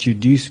mind is, "What you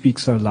do speak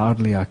so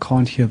loudly, I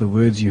can't hear the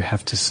words you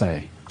have to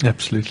say."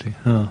 Absolutely.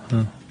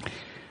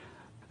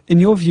 In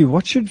your view,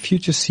 what should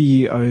future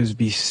CEOs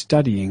be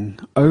studying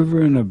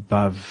over and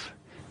above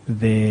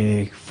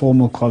their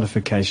formal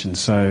qualifications?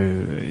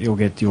 So you'll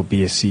get your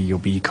BSc, your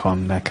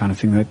BCom, that kind of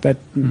thing. That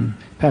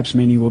perhaps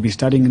many will be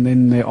studying, and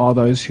then there are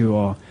those who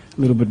are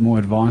a little bit more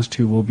advanced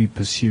who will be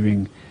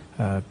pursuing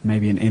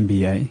maybe an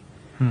MBA.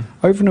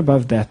 Over and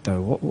above that,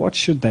 though, what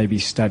should they be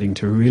studying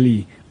to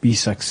really be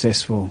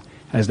successful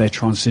as they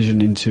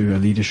transition into a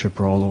leadership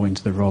role or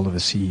into the role of a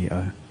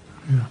CEO?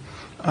 Yeah.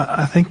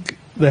 I think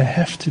they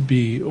have to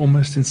be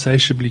almost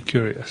insatiably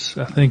curious.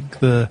 I think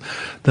the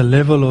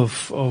level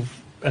of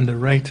and the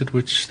rate at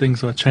which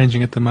things are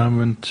changing at the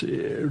moment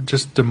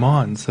just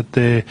demands that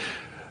they're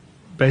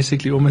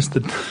basically almost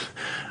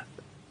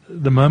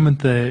the moment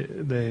they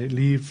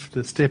leave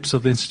the steps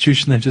of the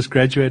institution they've just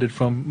graduated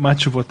from,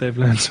 much of what they've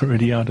learned is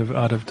already out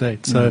of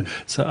date. So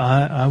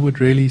I would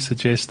really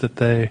suggest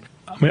that I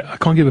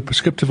can't give a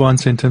prescriptive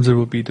answer in terms of it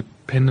will be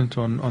dependent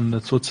on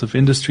the sorts of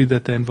industry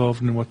that they're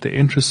involved in and what their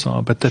interests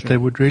are, but that they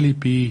would really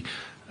be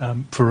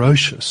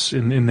ferocious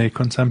in their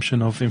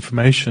consumption of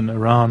information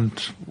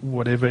around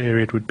whatever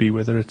area it would be,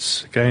 whether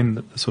it's, again,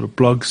 the sort of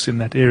blogs in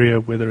that area,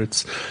 whether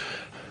it's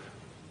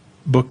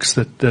books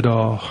that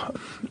are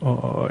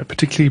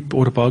particularly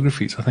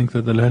autobiographies. I think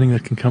that the learning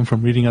that can come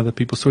from reading other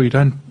people's story,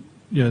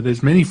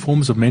 there's many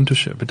forms of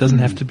mentorship. It doesn't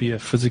have to be a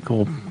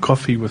physical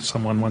coffee with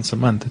someone once a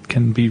month. It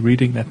can be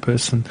reading that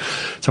person,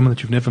 someone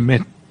that you've never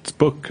met,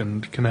 book,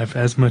 and can have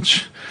as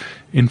much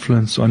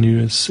influence on you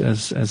as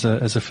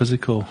a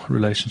physical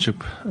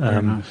relationship.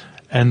 Nice.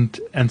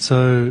 And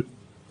so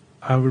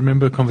I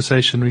remember a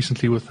conversation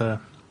recently with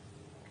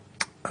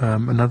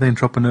another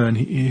entrepreneur, and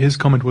his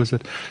comment was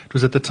that it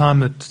was at the time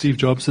that Steve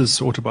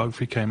Jobs'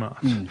 autobiography came out.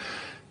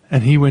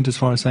 And he went as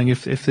far as saying,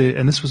 if there,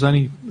 and this was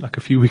only like a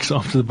few weeks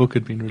after the book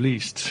had been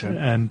released, Sure.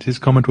 and his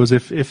comment was,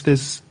 if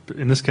there's,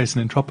 in this case,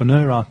 an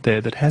entrepreneur out there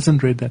that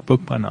hasn't read that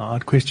book by now,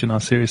 I'd question how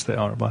serious they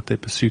are about their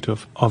pursuit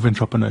of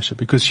entrepreneurship.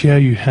 Because here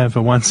you have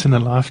a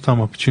once-in-a-lifetime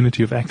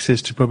opportunity of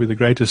access to probably the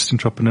greatest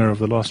entrepreneur of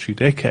the last few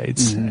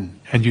decades,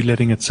 and you're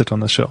letting it sit on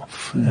the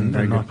shelf and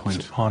not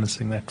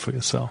harnessing that for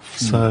yourself.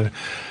 So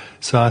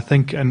I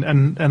think,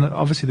 and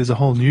obviously there's a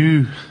whole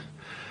new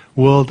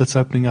world that's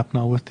opening up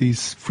now with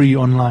these free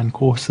online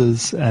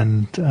courses,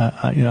 and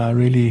I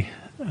really,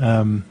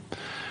 I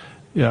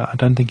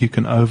don't think you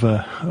can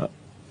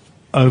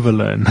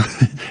overlearn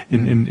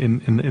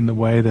in the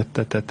way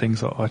that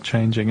things are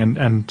changing,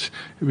 and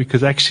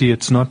because actually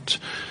it's not,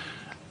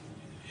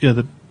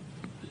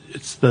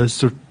 it's those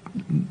sort of,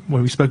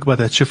 when we spoke about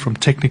that shift from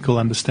technical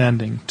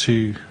understanding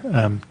to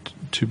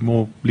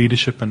more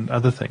leadership and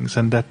other things,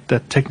 and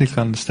that technical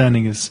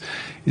understanding is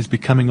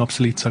becoming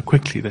obsolete so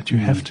quickly that you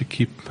have to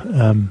keep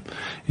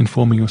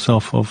informing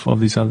yourself of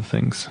these other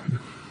things.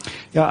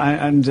 Yeah,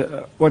 and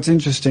what's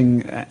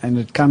interesting, and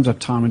it comes up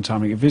time and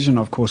time again, vision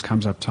of course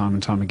comes up time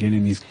and time again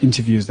in these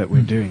interviews that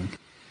we're doing.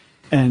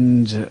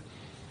 And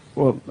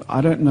well,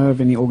 I don't know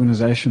of any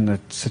organization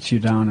that sits you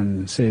down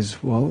and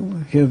says, well,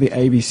 here are the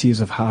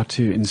ABCs of how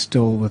to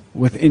instill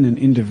within an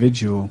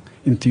individual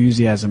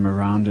enthusiasm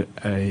around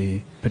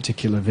a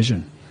particular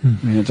vision. I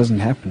mean, it doesn't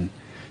happen.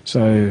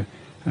 So,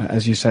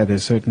 as you say, there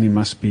certainly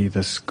must be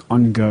this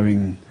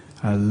ongoing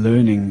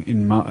learning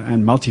and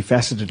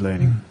multifaceted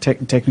learning.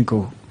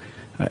 Technical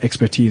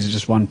expertise is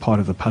just one part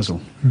of the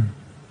puzzle.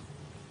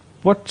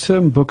 What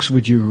books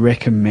would you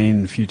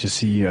recommend future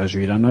CEOs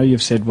read? I know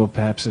you've said, well,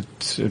 perhaps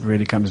it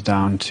really comes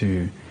down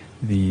to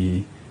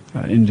the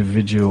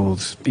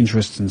individual's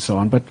interests and so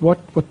on, but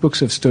what books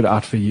have stood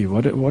out for you?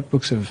 What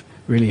books have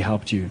really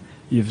helped you?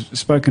 You've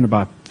spoken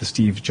about the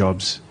Steve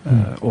Jobs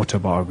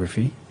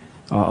autobiography.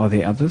 Are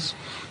there others?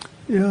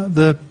 Yeah,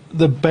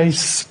 the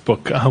base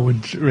book I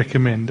would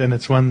recommend, and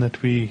it's one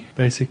that we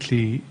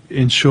basically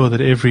ensure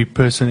that every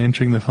person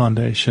entering the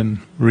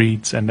foundation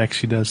reads and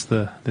actually does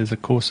there's a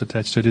course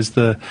attached to it, is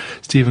the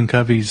Stephen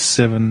Covey's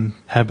 7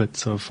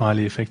 Habits of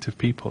Highly Effective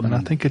People. And I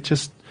think it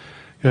just,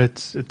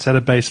 it's at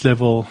a base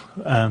level,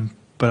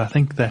 but I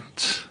think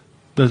that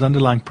those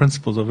underlying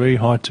principles are very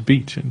hard to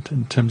beat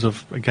in terms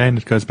of, again,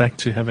 it goes back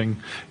to having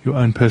your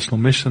own personal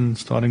mission,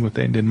 starting with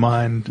the end in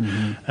mind.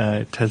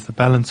 It has the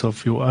balance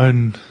of your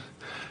own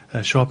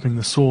sharpening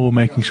the saw,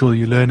 making sure that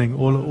you're learning,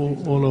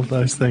 all of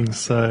those things.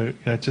 So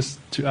just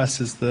to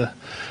us is the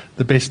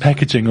best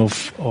packaging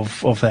of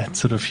that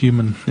sort of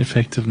human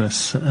effectiveness.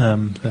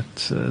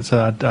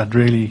 So I'd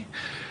really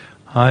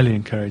highly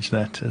encourage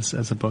that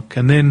as a book.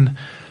 And then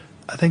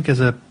I think as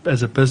a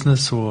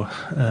business or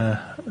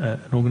an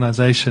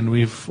organization,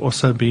 we've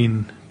also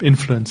been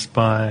influenced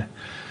by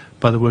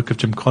the work of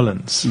Jim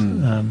Collins. I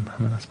mean,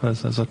 I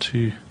suppose those are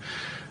two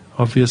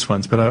obvious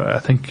ones, but I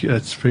think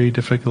it's very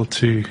difficult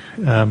to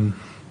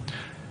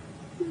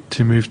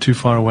move too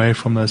far away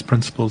from those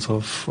principles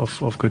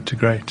of good to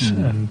great,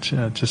 and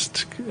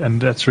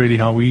that's really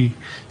how we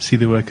see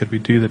the work that we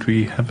do. That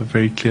we have a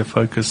very clear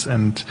focus,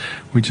 and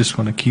we just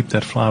want to keep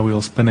that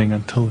flywheel spinning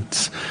until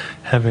it's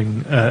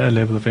having a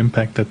level of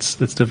impact that's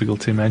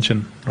difficult to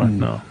imagine right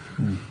now.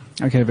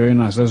 Okay, very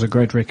nice. Those are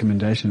great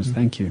recommendations.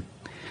 Thank you.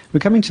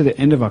 We're coming to the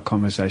end of our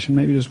conversation.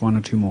 Maybe just one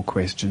or two more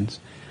questions.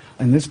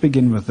 And let's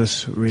begin with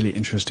this really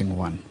interesting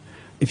one.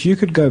 If you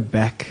could go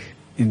back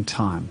in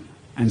time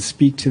and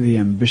speak to the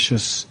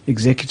ambitious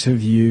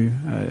executive you,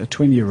 a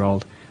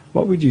 20-year-old,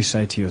 what would you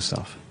say to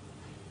yourself?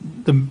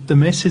 The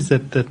message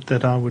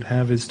that I would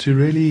have is to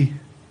really,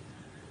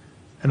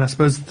 and I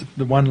suppose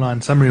the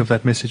one-line summary of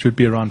that message would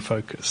be around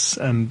focus.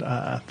 And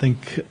I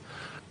think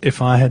if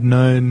I had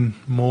known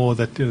more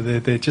that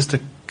there are just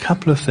a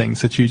couple of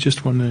things that you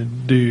just want to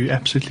do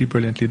absolutely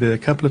brilliantly. There are a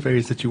couple of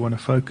areas that you want to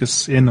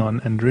focus in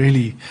on and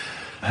really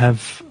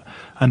have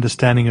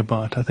understanding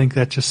about. I think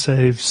that just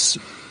saves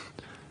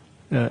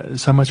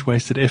so much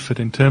wasted effort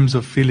in terms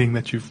of feeling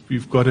that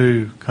you've got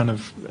to kind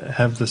of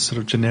have this sort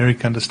of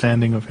generic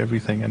understanding of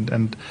everything.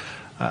 And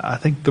I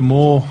think the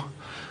more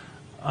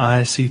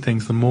I see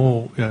things, the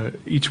more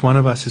each one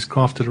of us is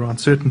crafted around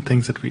certain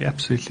things that we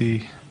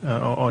absolutely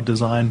are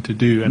designed to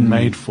do and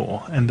made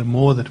for. And the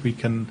more that we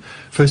can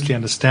firstly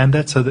understand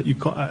that, so that you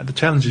can't, the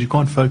challenge is you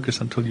can't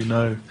focus until you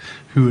know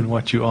who and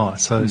what you are.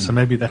 So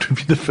maybe that would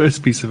be the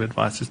first piece of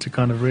advice, is to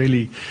kind of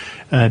really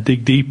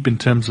dig deep in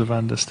terms of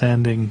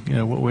understanding,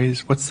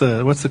 what's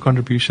the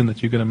contribution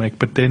that you're going to make,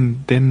 but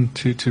then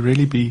to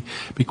really be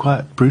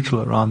quite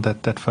brutal around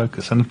that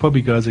focus. And it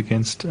probably goes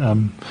against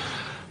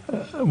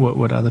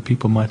what other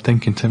people might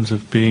think in terms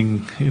of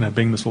being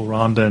this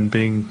all-rounder and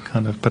being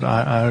kind of, but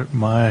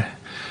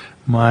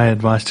my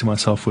advice to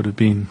myself would have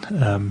been,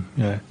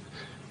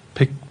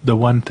 pick the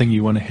one thing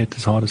you want to hit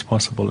as hard as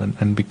possible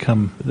and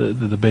become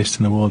the best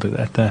in the world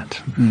at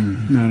that.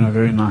 No,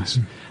 very nice.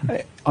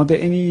 Are there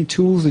any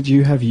tools that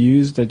you have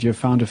used that you've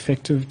found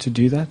effective to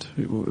do that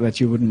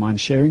you wouldn't mind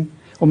sharing?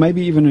 Or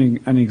maybe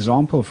even an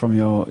example from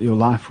your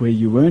life where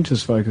you weren't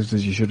as focused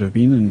as you should have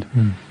been,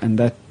 and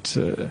that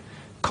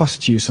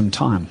cost you some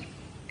time.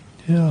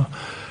 Yeah.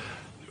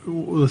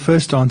 Well, the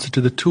first answer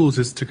to the tools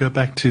is to go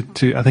back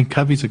to I think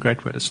Covey's a great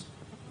place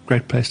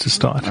to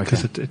start,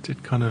 because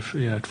it kind of,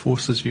 it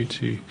forces you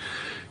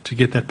to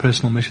get that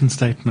personal mission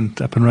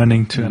statement up and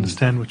running, to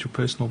understand what your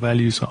personal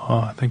values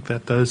are. I think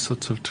that those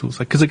sorts of tools,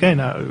 because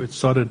again, it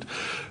started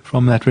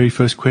from that very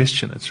first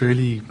question. It's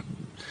really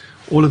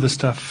all of the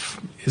stuff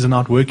is an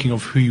outworking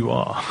of who you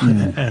are,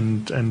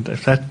 and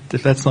if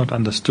that's not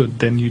understood,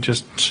 then you're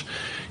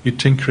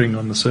tinkering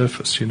on the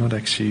surface. You're not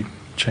actually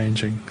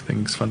changing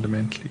things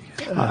fundamentally.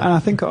 And I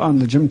think on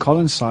the Jim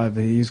Collins side,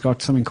 he's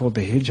got something called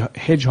the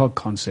hedgehog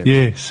concept.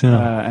 Yes,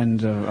 yeah.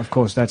 And of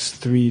course, that's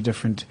 3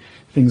 different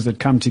things that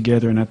come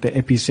together, and at the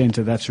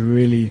epicenter, that's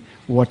really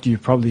what you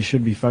probably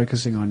should be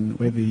focusing on,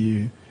 whether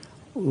you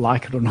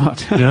like it or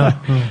not.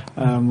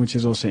 Which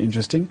is also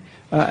interesting.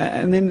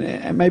 And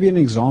then maybe an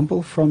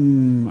example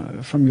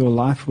from your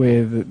life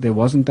where there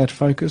wasn't that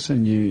focus,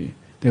 and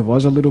there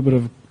was a little bit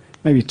of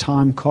maybe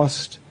time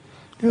cost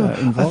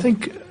involved. I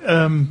think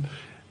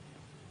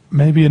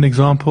maybe an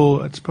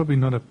example, it's probably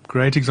not a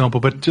great example,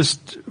 but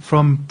just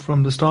from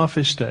the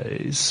Starfish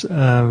days,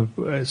 so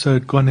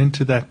I'd gone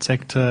into that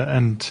sector,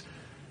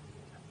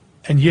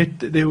 and yet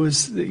there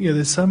was,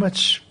 there's so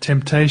much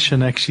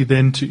temptation actually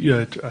then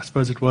to, I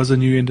suppose it was a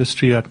new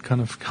industry. I'd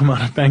kind of come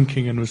out of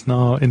banking and was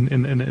now in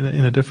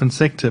a different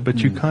sector,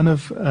 but you kind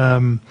of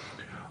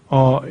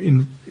are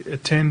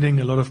attending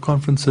a lot of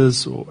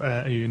conferences, or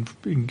you're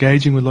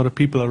engaging with a lot of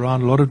people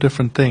around a lot of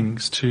different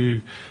things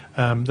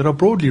that are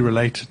broadly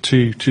related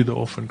to the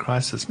orphan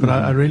crisis. But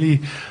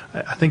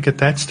I think at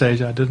that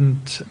stage I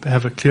didn't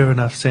have a clear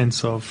enough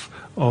sense of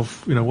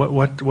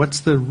what's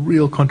the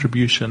real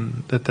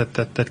contribution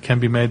that can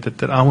be made,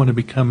 that I want to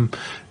become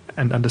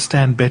and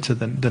understand better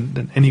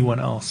than anyone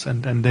else,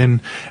 and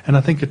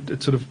I think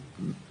it sort of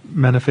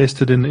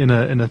manifested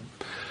in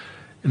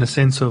a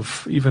sense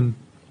of, even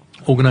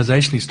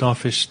organizationally,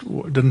 Starfish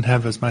didn't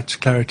have as much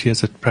clarity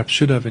as it perhaps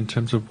should have in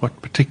terms of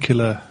what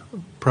particular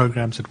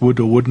programs it would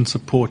or wouldn't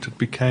support. It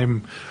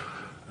became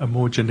a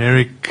more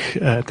generic,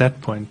 at that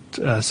point,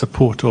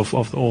 support of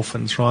the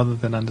orphans, rather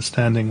than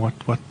understanding what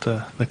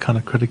the kind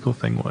of critical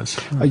thing was.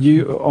 Are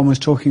you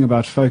almost talking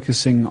about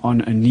focusing on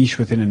a niche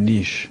within a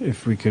niche,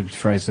 if we could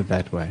phrase it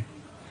that way?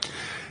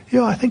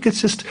 Yeah, I think it's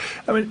just,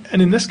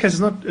 and in this case, it's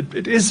not.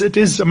 It is.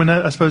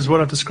 I suppose what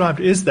I've described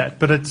is that,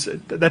 but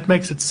that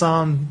makes it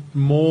sound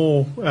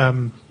more.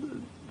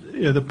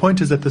 The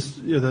point is that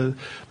the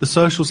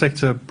social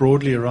sector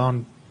broadly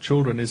around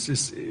children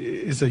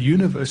is a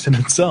universe in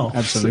itself.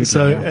 Absolutely.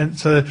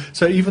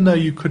 So even though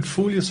you could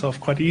fool yourself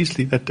quite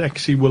easily that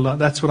actually,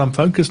 that's what I'm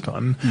focused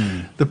on,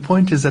 the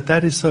point is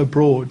that is so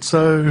broad,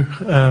 so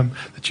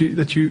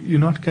that you're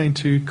not going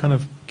to kind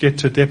of get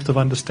to a depth of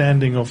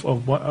understanding of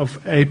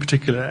a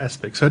particular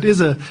aspect. So it is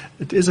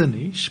a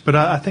niche, but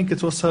I think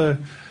it's also,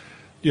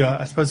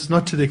 I suppose it's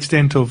not to the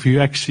extent of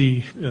you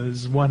actually,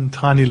 there's one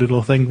tiny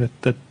little thing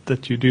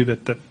that you do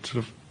that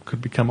sort of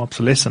could become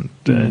obsolescent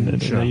in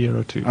a year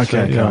or two.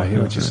 Okay, I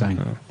hear what you're saying.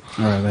 All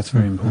right, that's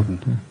very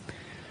important.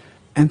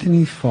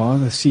 Anthony Farr,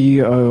 the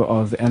CEO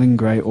of the Allan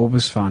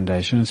Orbis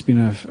Foundation. It's been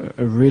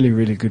a really,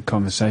 really good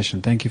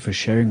conversation. Thank you for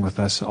sharing with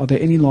us. Are there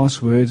any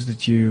last words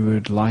that you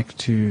would like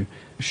to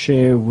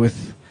share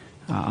with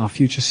our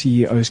future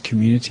CEOs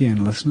community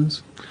and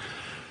listeners?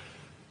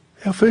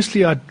 Yeah,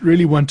 firstly, I'd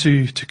really want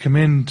to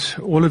commend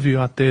all of you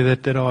out there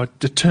that are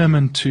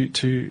determined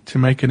to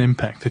make an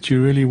impact, that you're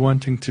really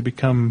wanting to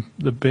become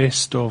the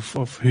best of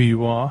who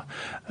you are.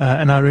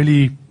 And I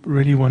really,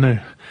 really want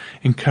to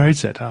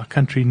encourage that. Our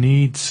country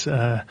needs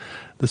the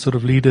sort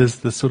of leaders,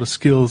 the sort of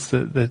skills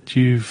that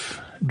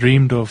you've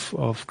dreamed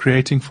of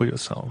creating for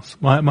yourselves.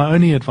 My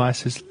only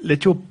advice is,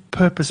 let your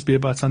purpose be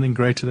about something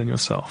greater than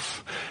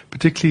yourself.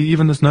 Particularly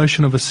even this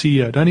notion of a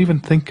CEO. Don't even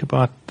think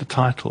about the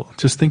title.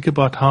 Just think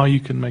about how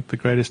you can make the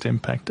greatest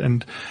impact.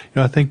 And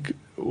I think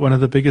one of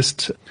the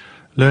biggest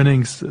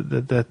learnings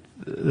that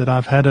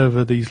I've had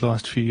over these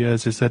last few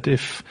years is that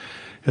if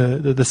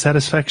the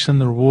satisfaction,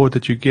 the reward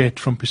that you get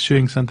from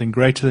pursuing something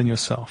greater than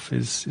yourself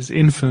is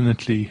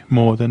infinitely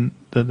more than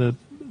the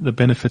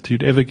benefit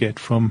you'd ever get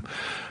from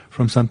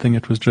something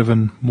that was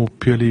driven more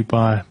purely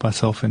by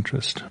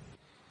self-interest.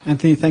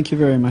 Anthony, thank you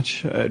very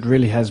much. It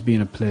really has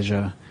been a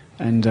pleasure,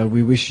 and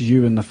we wish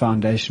you and the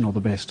foundation all the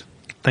best.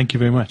 Thank you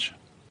very much.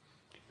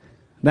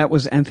 That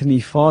was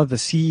Anthony Farr, the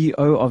CEO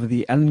of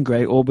the Allan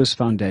Orbis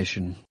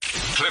Foundation.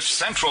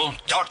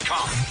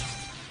 CliffCentral.com